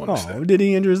set. Did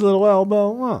he injure his little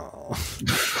elbow? Oh.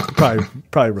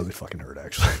 probably really fucking hurt,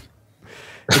 actually.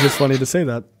 It's just funny to say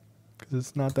that because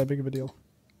it's not that big of a deal,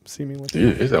 seemingly.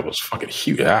 Dude, his elbow was fucking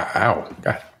huge. Ow.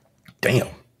 God damn.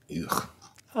 Ugh.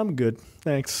 I'm good.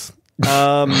 Thanks.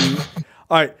 All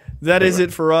right. That is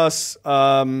it for us.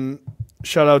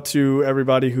 Shout out to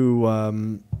everybody who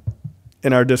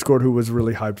in our Discord who was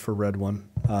really hyped for Red One.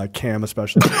 Cam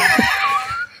especially.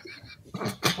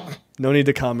 No need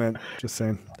to comment. Just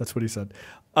saying. That's what he said.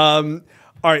 All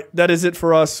right. That is it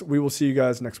for us. We will see you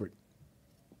guys next week.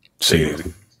 See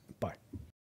you.